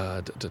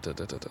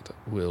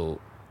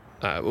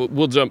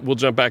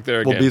jump back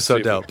there again. We'll be so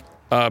dope.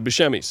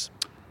 Buscemi's.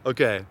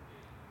 Okay.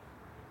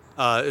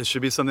 It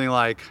should be something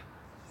like,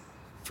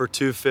 for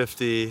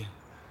 $2.50,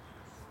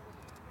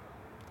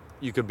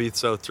 you could be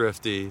so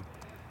thrifty.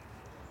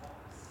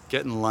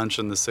 Getting lunch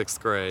in the 6th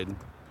grade.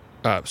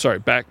 Sorry,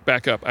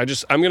 back up.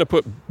 I'm gonna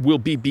put will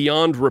be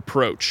beyond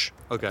reproach.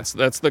 Okay.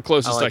 That's the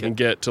closest I can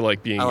get to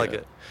like being. I like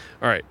it.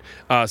 All right.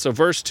 So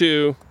verse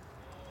 2.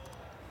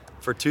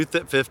 For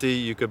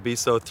 $2.50, you could be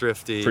so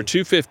thrifty. For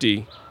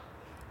 $2.50,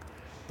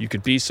 you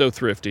could be so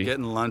thrifty.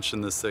 Getting lunch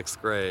in the 6th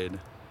grade.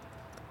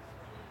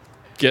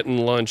 Getting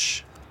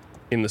lunch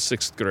in the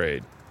 6th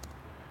grade.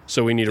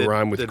 So we need a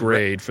rhyme with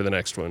grade for the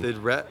next one. They'd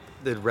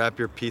wrap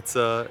your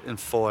pizza in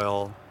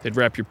foil. They'd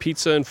wrap your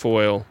pizza in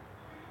foil.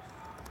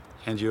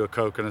 Hand you a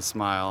Coke and a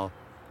smile.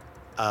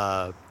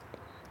 Hand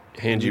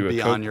you a Coke. You'd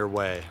be on your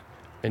way.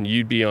 And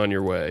you'd be on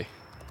your way.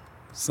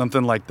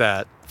 Something like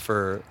that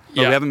for...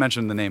 We haven't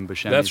mentioned the name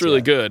Buscemi's That's really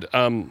yet. good.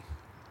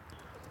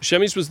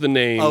 Buscemi's was the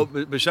name. Oh,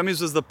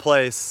 Buscemi's was the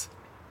place,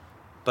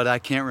 but I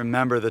can't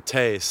remember the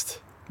taste.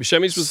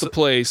 Buscemi's was the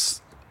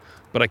place,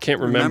 but I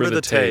can't remember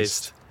the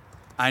taste.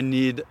 I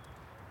need...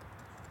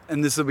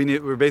 And this is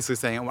we're basically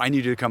saying, I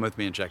need you to come with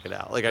me and check it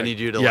out. Like, I need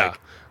you to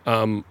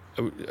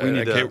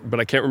but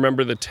I can't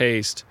remember the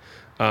taste.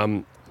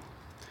 I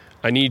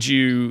need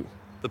you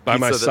by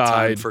my side.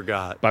 Time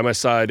forgot. By my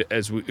side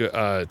as we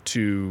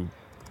to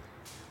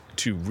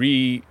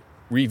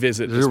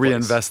revisit. To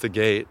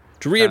reinvestigate.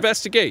 To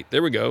reinvestigate.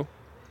 There we go.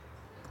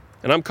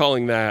 And I'm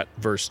calling that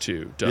verse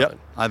 2 done. Yep,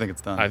 I think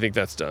it's done. I think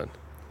that's done.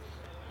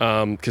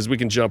 Because we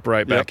can jump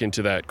right back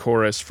into that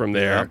chorus from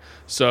there. Yep.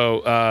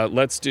 So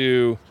let's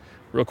do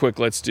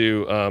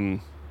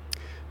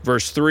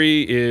verse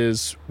 3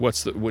 is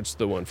what's the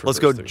one for? Let's verse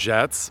go 3?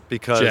 Jets,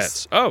 because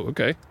Jets. Oh,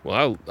 okay.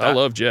 Well, I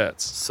love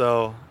Jets.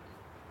 So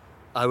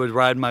I would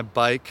ride my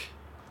bike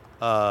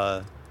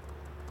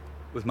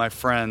with my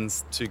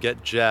friends to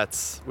get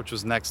Jets, which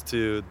was next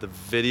to the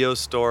video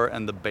store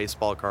and the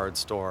baseball card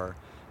store.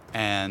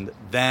 And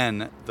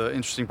then the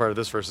interesting part of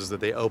this verse is that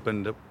they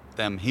opened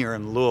them here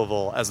in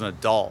Louisville as an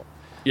adult.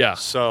 Yeah.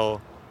 So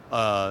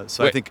I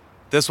think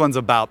this one's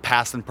about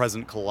past and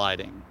present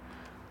colliding.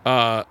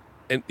 And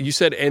you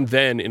said "and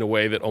then" in a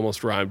way that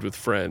almost rhymed with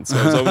friends. So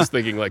I was always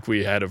thinking like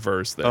we had a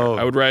verse there.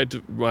 I would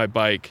ride my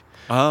bike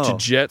to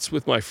Jets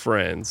with my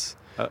friends.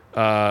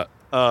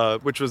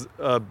 Which was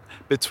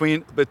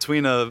between a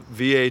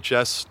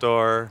VHS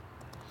store.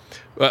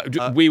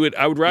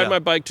 I would ride my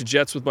bike to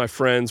Jets with my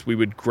friends. We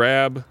would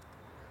grab,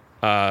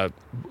 what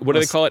do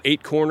they call it?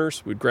 8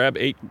 corners. We'd grab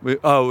 8.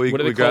 What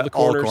do they call the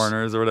corners? All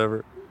corners or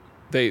whatever.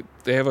 They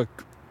have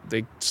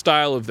the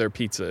style of their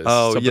pizza is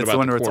something it's the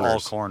one where it's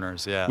corners. all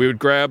corners. Yeah. We would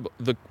grab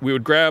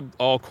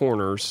all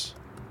corners.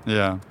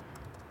 Yeah.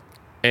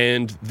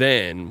 And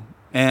then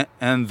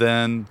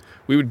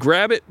we would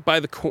grab it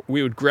by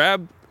we would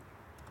grab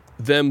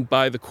them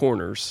by the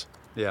corners.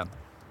 Yeah.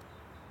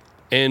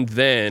 And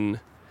then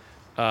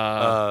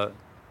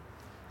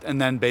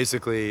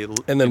basically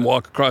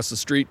walk across the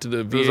street to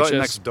the VHS. It was right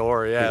next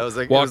door. Yeah, it was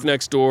like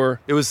next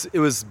door. It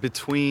was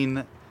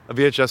between a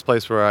VHS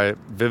place where I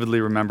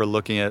vividly remember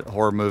looking at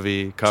horror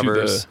movie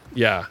covers.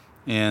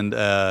 And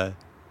to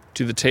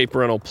the tape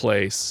rental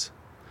place.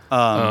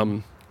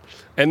 And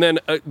then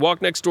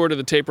walk next door to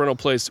the tape rental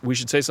place. We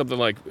should say something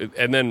like,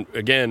 and then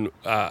again,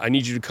 I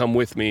need you to come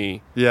with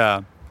me.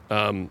 Yeah.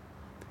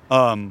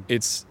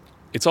 It's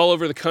all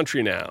over the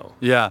country now.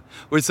 Yeah.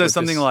 We'd say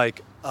something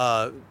like,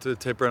 to the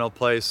tape rental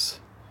place.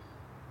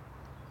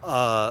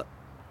 It's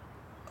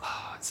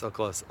so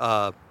close.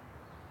 I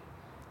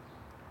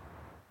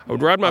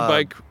would ride my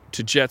bike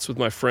to Jets with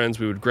my friends.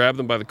 We would grab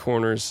them by the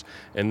corners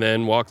and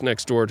then walk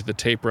next door to the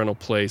tape rental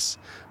place.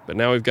 But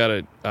now we've got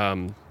to,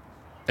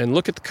 and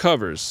look at the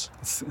covers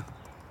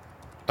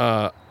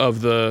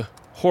of the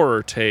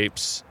horror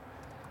tapes.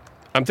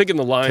 I'm thinking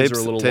the lines are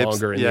a little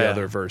longer in the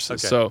other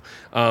verses. Okay. So,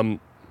 and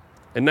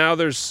now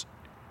there's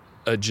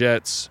a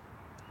Jets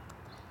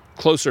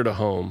closer to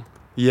home.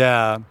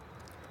 Yeah.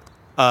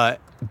 But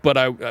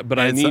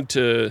I need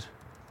to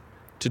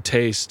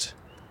taste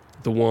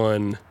the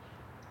one.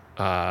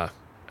 I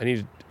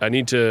need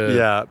to.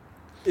 Yeah.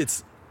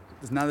 It's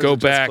now go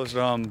back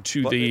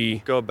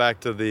go back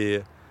to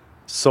the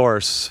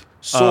source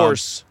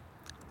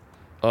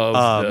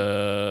of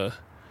the.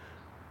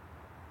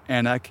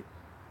 And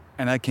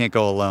I can't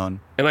go alone.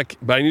 But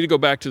I need to go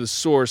back to the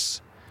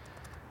source,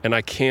 and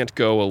I can't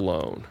go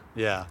alone.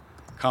 Yeah.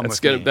 Come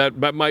with me.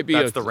 That might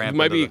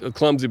be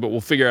clumsy, but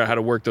we'll figure out how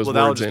to work those words in.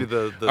 Well,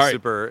 that'll just be the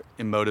super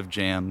emotive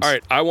jams. All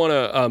right, I want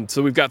to.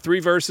 So we've got 3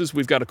 verses,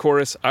 we've got a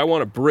chorus. I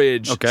want a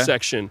bridge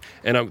section,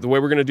 and the way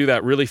we're going to do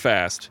that really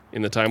fast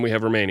in the time we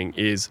have remaining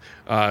is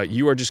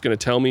you are just going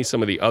to tell me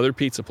some of the other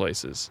pizza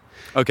places.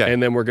 Okay.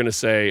 And then we're going to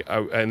say,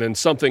 and then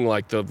something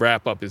like the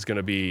wrap up is going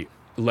to be,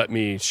 let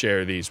me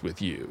share these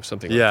with you,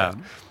 something like that.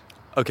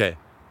 Okay.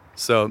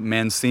 So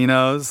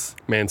Mancino's,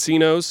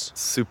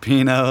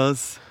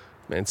 Supino's.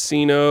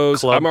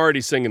 I'm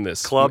already singing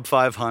this. Club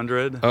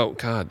 500. Oh,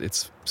 God.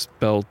 It's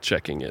spell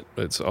checking it.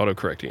 It's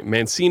autocorrecting it.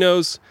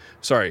 Mancino's.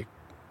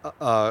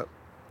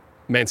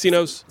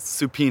 Mancino's.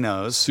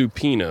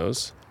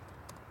 Supino's.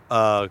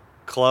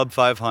 Club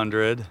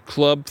 500.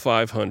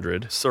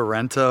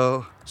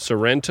 Sorrento.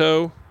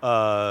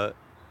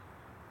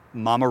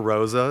 Mama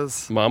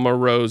Rosa's.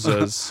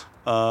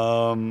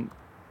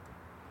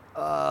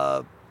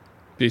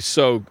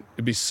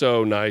 It'd be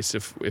so nice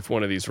if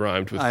one of these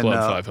rhymed with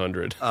Club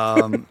 500.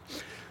 Oh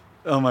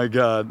my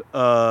God.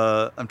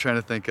 I'm trying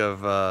to think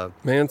of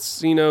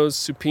Mancino's,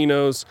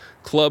 Supino's,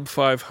 Club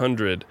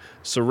 500,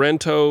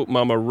 Sorrento,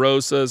 Mama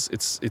Rosa's.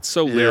 It's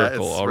so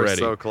lyrical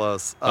already. We're so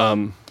close.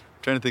 Trying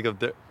to think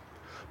of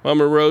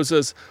Mama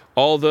Rosa's,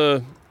 all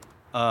the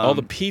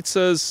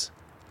pizzas.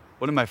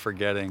 What am I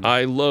forgetting?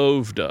 I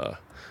loved all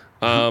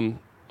the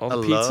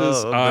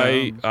pizzas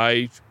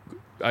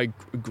I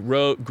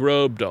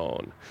grobed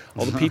on.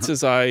 All the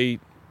pizzas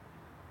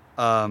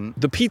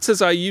the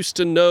pizzas I used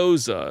to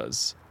know's.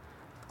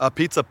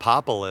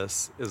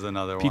 Pizzapopolis is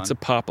another one.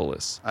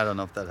 Pizzapopolis. I don't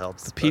know if that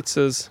helps. The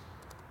pizzas.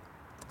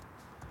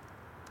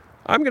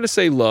 I'm gonna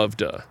say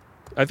loved.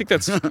 I think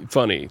that's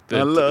funny. The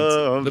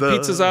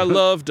pizzas I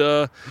loved.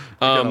 You're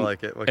gonna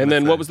like it. And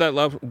then what was that?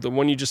 The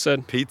one you just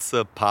said?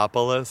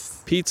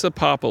 Pizzapopolis.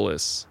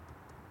 Pizzapopolis.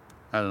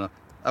 I don't know.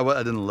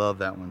 I didn't love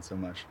that one so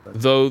much.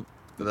 Though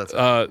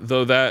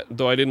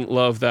I didn't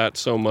love that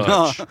so much.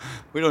 No,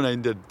 we don't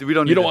need to.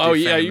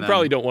 You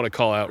probably don't want to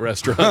call out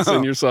restaurants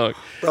in your song.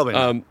 Probably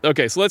not.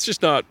 Okay, so let's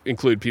just not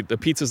include the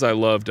pizzas I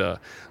loved.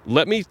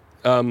 Let me.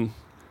 And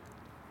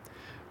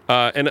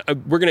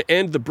we're going to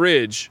end the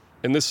bridge.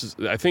 And this is,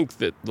 I think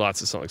that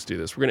lots of songs do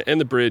this. We're going to end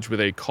the bridge with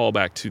a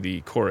callback to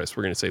the chorus.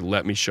 We're going to say,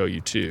 "Let me show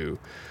you to,"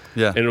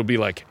 and it'll be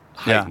like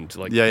heightened,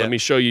 let me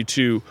show you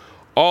to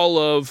all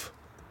of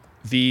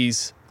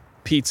these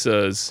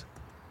pizzas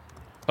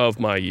of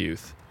my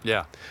youth.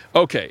 Yeah.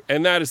 Okay,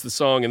 and that is the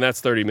song, and that's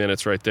 30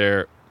 minutes right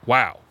there.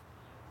 Wow.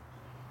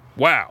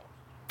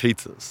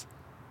 Pizzas.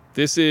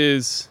 This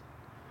is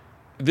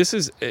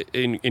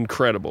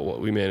incredible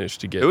what we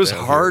managed to get. It was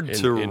hard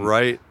to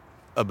write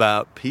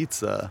about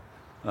pizza.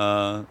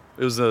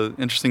 It was an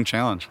interesting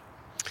challenge.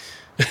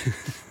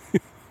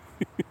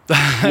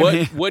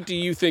 What do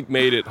you think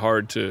made it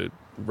hard to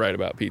write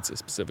about pizza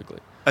specifically?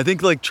 I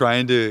think like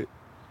trying to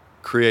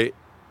create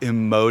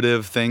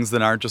emotive things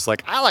that aren't just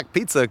like, I like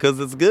pizza because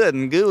it's good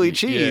and gooey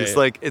cheese. Yeah.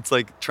 Like it's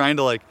like trying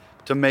to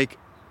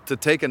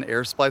take an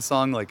Air Supply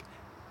song, like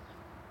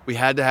we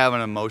had to have an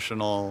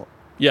emotional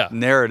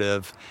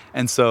narrative.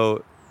 And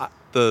so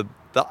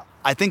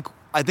I think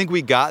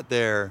we got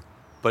there,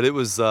 but it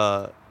was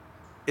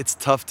it's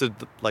tough to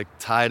like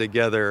tie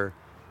together.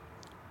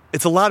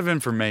 It's a lot of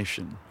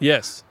information.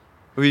 Yes.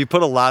 We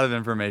put a lot of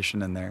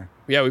information in there.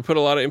 Yeah, we put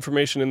a lot of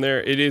information in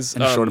there. It is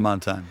in a short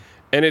amount of time.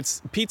 And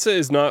pizza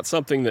is not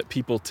something that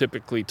people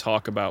typically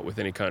talk about with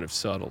any kind of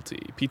subtlety.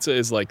 Pizza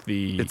is like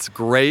it's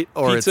great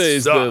or pizza it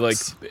is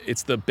sucks.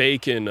 It's the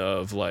bacon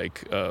of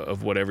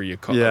of whatever you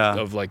call it,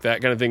 of like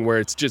that kind of thing where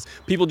it's just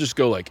people just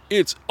go like,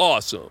 it's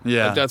awesome.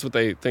 Yeah. Like that's what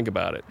they think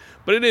about it.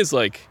 But it is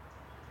like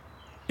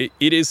it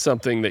is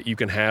something that you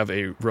can have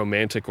a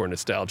romantic or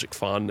nostalgic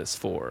fondness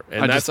for.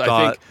 And I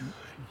think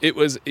it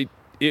was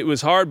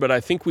hard, but I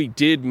think we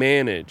did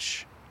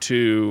manage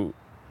to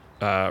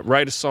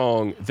write a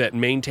song that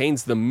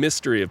maintains the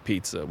mystery of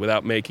pizza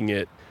without making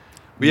it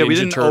we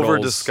didn't over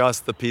discuss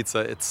the pizza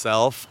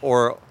itself,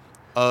 or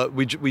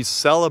we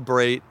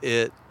celebrate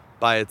it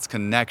by its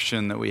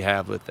connection that we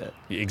have with it.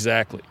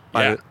 Exactly.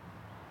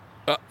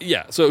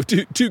 So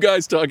two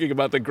guys talking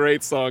about the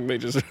great song they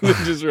just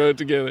wrote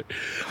together.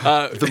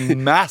 The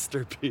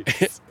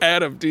masterpiece.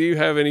 Adam, do you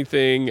have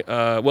anything?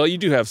 You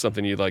do have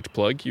something you'd like to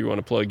plug. You want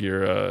to plug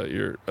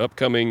your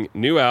upcoming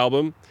new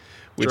album,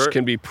 which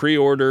can be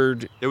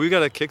pre-ordered. Yeah, we've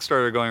got a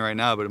Kickstarter going right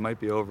now, but it might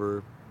be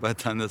over by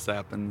the time this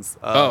happens.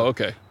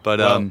 Okay. But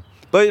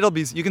it'll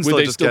be. You can still just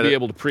get it. Would they still be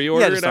able to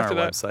pre-order it after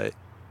that? Website.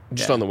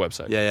 Just on the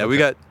website. Yeah. Okay. We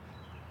got.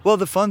 Well,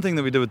 the fun thing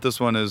that we did with this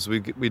one is we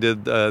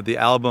did the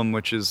album,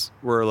 which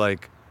we're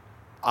like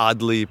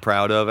oddly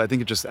proud of. I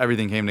think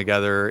everything came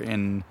together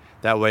in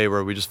that way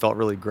where we just felt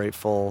really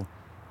grateful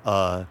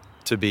to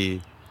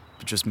be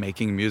just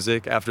making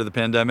music after the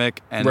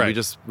pandemic, and we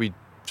just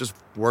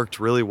worked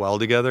really well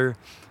together.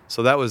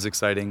 So that was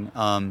exciting.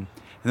 And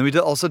then we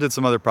also did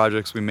some other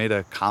projects. We made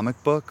a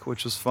comic book,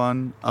 which was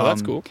fun. Oh,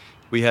 that's cool.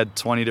 We had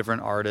 20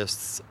 different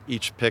artists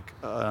each pick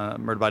a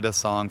Murdered by Death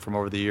song from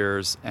over the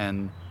years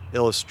and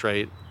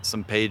illustrate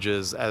some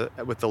pages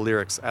with the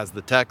lyrics as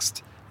the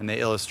text, and they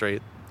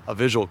illustrate a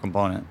visual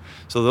component.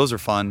 So those are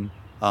fun.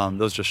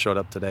 Those just showed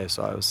up today,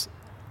 so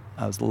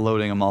I was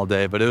loading them all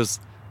day. But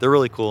they're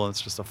really cool.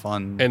 It's just a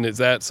fun. And is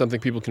that something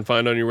people can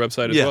find on your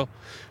website as well?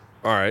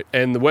 All right.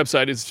 And the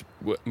website is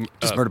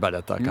just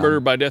murderbydeath.com.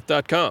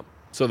 Murderbydeath.com.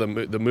 So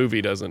the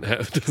movie doesn't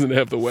have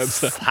the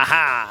website.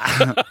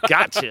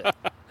 Gotcha.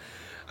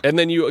 And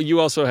then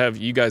you also have,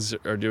 you guys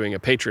are doing a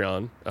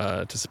Patreon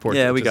to support.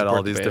 Yeah, we got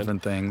all these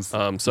different things.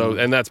 And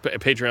that's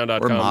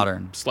patreon.com. We're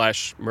modern.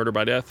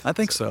 /murderbydeath. I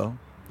think so.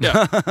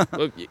 Yeah,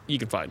 well, you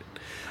can find it.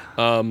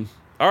 All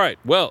right.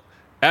 Well,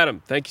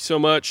 Adam, thank you so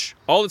much.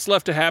 All that's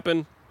left to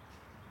happen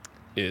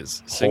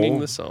is singing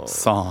the song.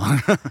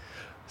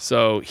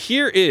 So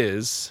here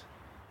is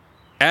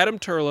Adam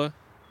Turla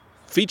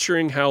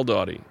featuring Hal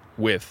Doughty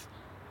with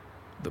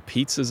The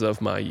Pizzas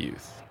of My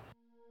Youth.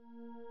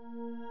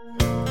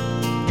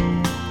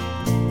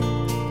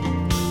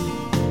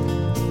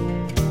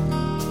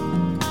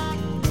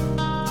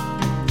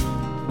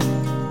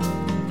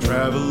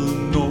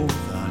 Traveling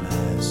north on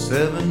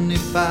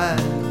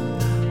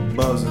I-75,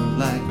 buzzing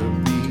like a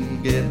bee,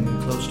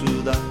 getting close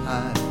to the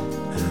high.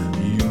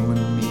 You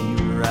and me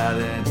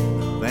riding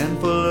a van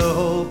full of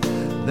hope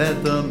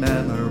that the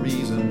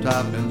memories and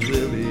toppings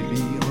really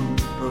be on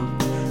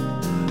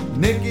approach.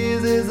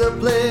 Nicky's is a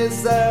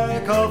place I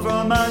recall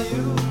from my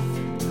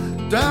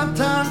youth.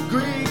 Downtown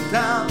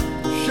Greektown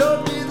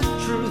showed me the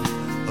truth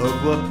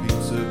of what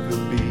pizza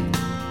could be.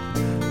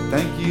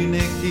 Thank you,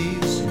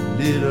 Nicky's.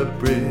 Lit a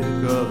brick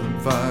oven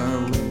fire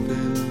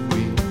within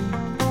we.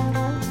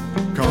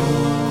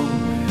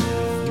 Come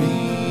with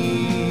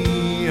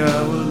me,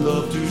 I would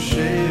love to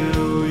share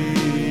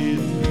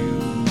with you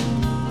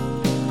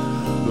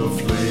the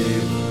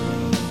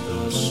flavor of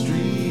the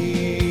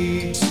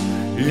streets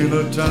in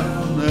a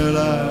town that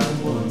I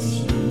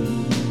once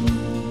knew.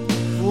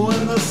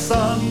 When the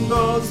sun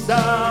goes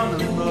down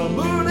and the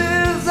moon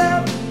is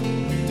out,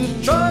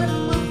 Detroit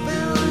will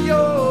fill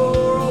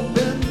your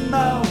open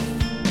mouth.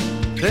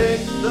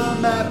 Take the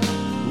map,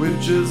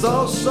 which is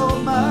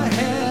also my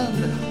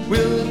hand.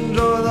 We'll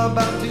enjoy the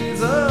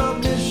bounties of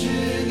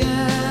Michigan.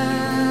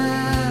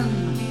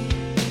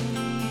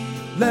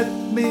 Let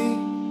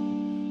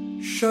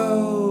me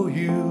show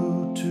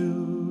you to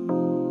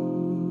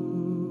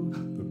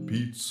the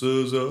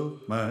pizzas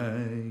of my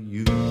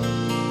youth.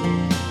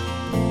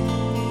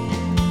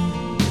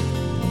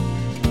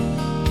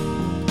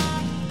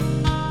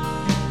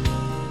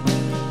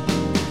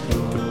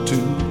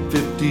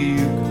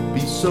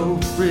 So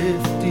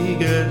thrifty,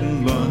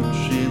 getting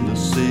lunch in the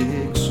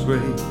 6th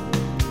grade.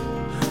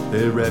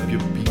 They wrap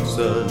your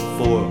pizza in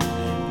foil,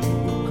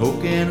 with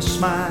Coke and a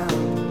smile,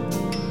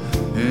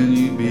 and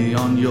you'd be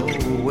on your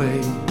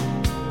way.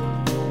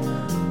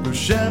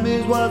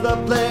 Buscemi's was the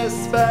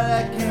place, but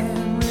I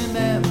can't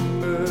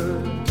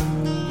remember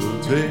the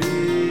taste.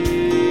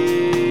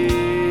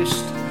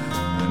 I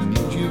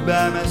need you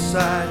by my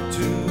side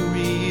to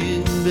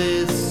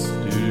reinvestigate.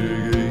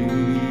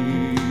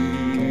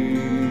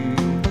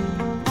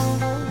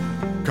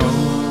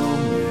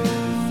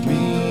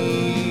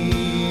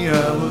 I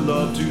would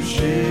love to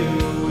share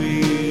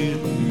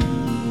with you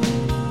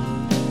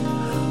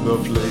the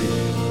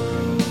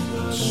flavor of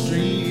the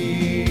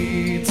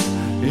streets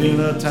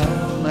in a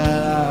town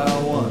that I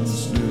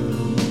once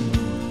knew.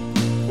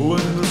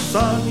 When the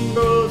sun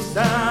goes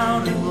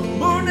down and the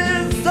moon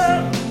is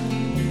up,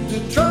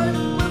 Detroit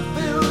will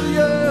fill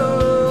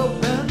your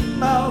open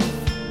mouth.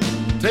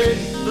 Take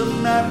the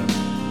map,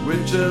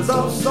 which is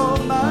also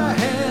my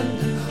hand.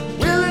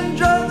 We'll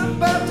enjoy the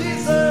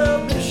bounties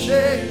of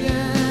Michigan.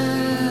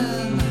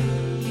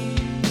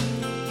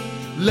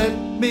 Let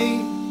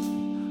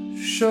me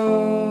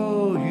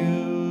show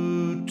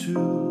you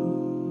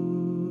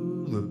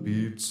to the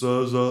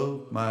pizzas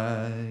of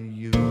my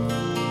youth.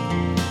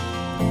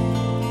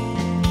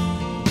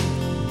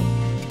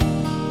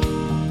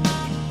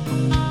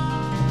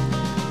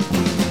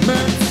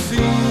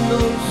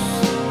 Mancinos,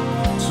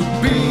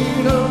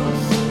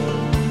 Subinos,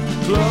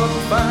 Club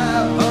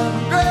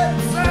 500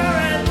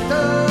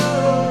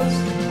 Sorrentos,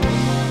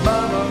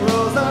 Mama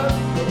Rosa,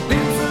 the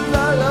pizzas I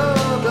love.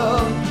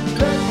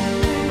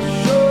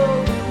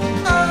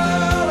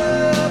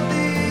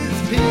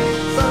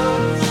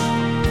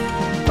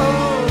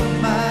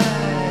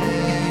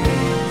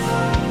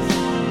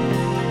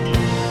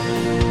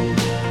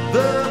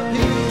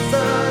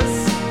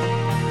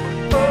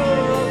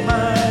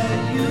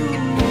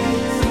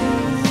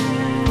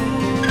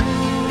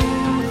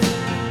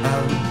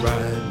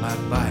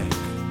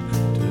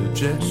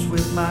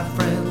 With my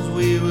friends,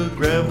 we would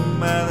grab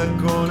them at the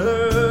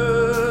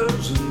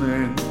corners and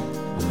then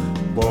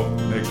walk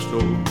next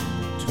door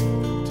to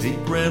the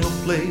tape rental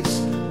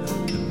place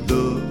and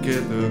look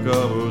at the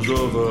covers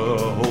of the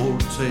old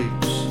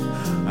tapes.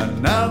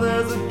 And now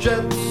there's a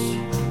Jets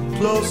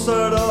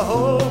closer to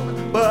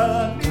home, but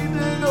I need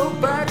to go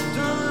back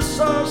to the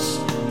source,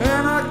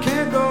 and I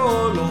can't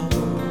go alone.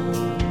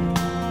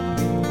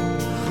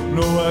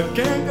 No, I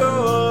can't go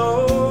alone.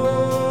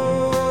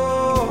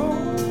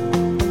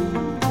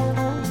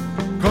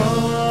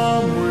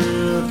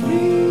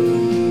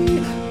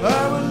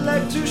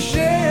 To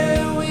share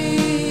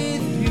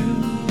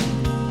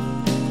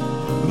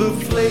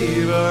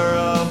flavor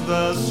of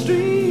the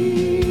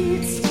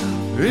streets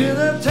in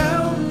a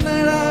town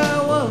that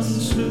I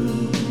once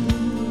knew.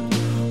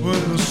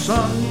 When the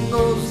sun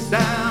goes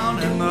down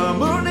and the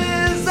moon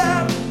is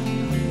out,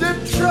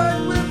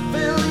 Detroit will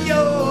fill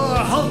your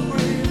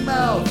hungry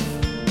mouth.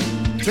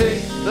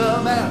 Take the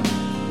map,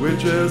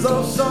 which is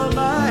also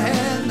my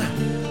hand.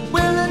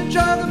 We'll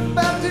enjoy the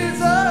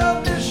bounties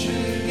of Michigan.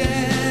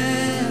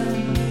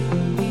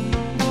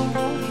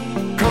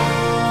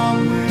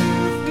 Come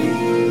with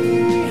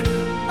me,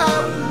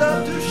 I would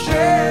love to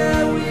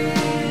share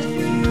with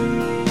you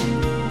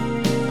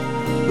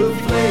the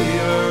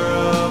flavor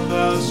of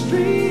the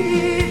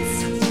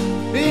streets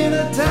in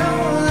a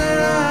town that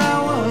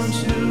I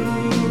once knew.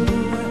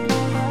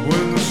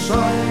 When the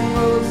sun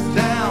goes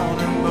down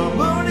and the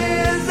moon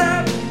is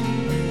out,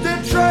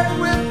 Detroit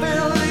will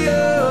fill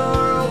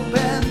your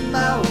open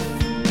mouth.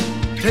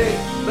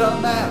 Take the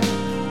map,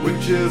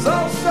 which is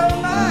also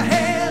my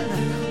hand.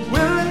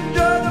 We'll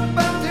enjoy the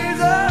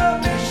bounties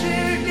of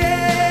Michigan.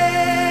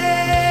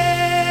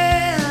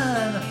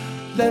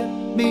 Let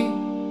me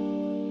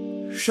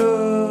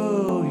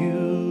show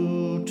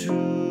you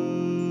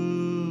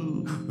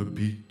to the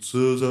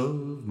pizzas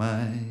of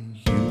my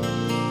youth.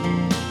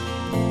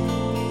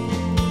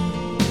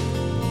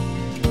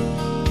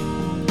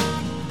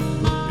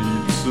 The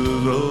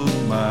pizzas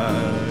of my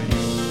youth.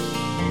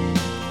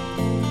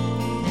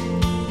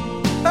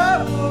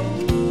 Oh,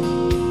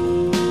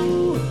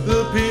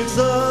 the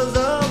pizzas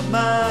of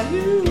my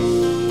youth.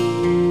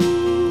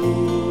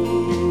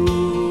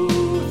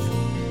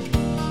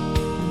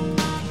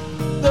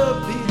 The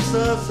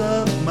pizzas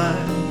of my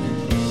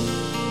youth.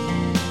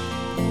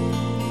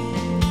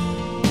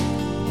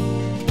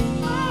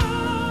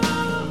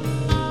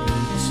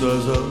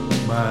 Pizzas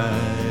of my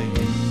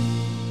youth.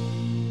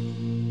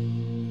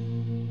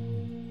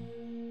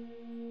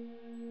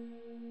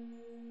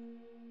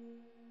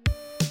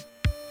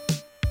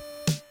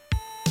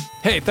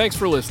 Hey, thanks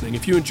for listening.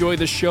 If you enjoy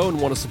this show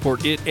and want to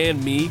support it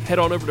and me, head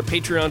on over to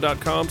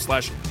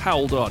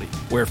patreon.com/howledaughty,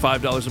 where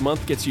 $5 a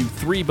month gets you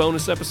 3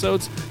 bonus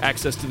episodes,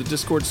 access to the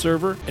Discord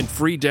server, and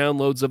free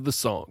downloads of the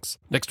songs.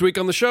 Next week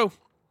on the show,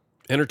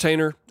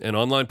 entertainer and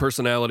online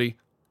personality,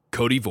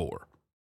 Cody Vore.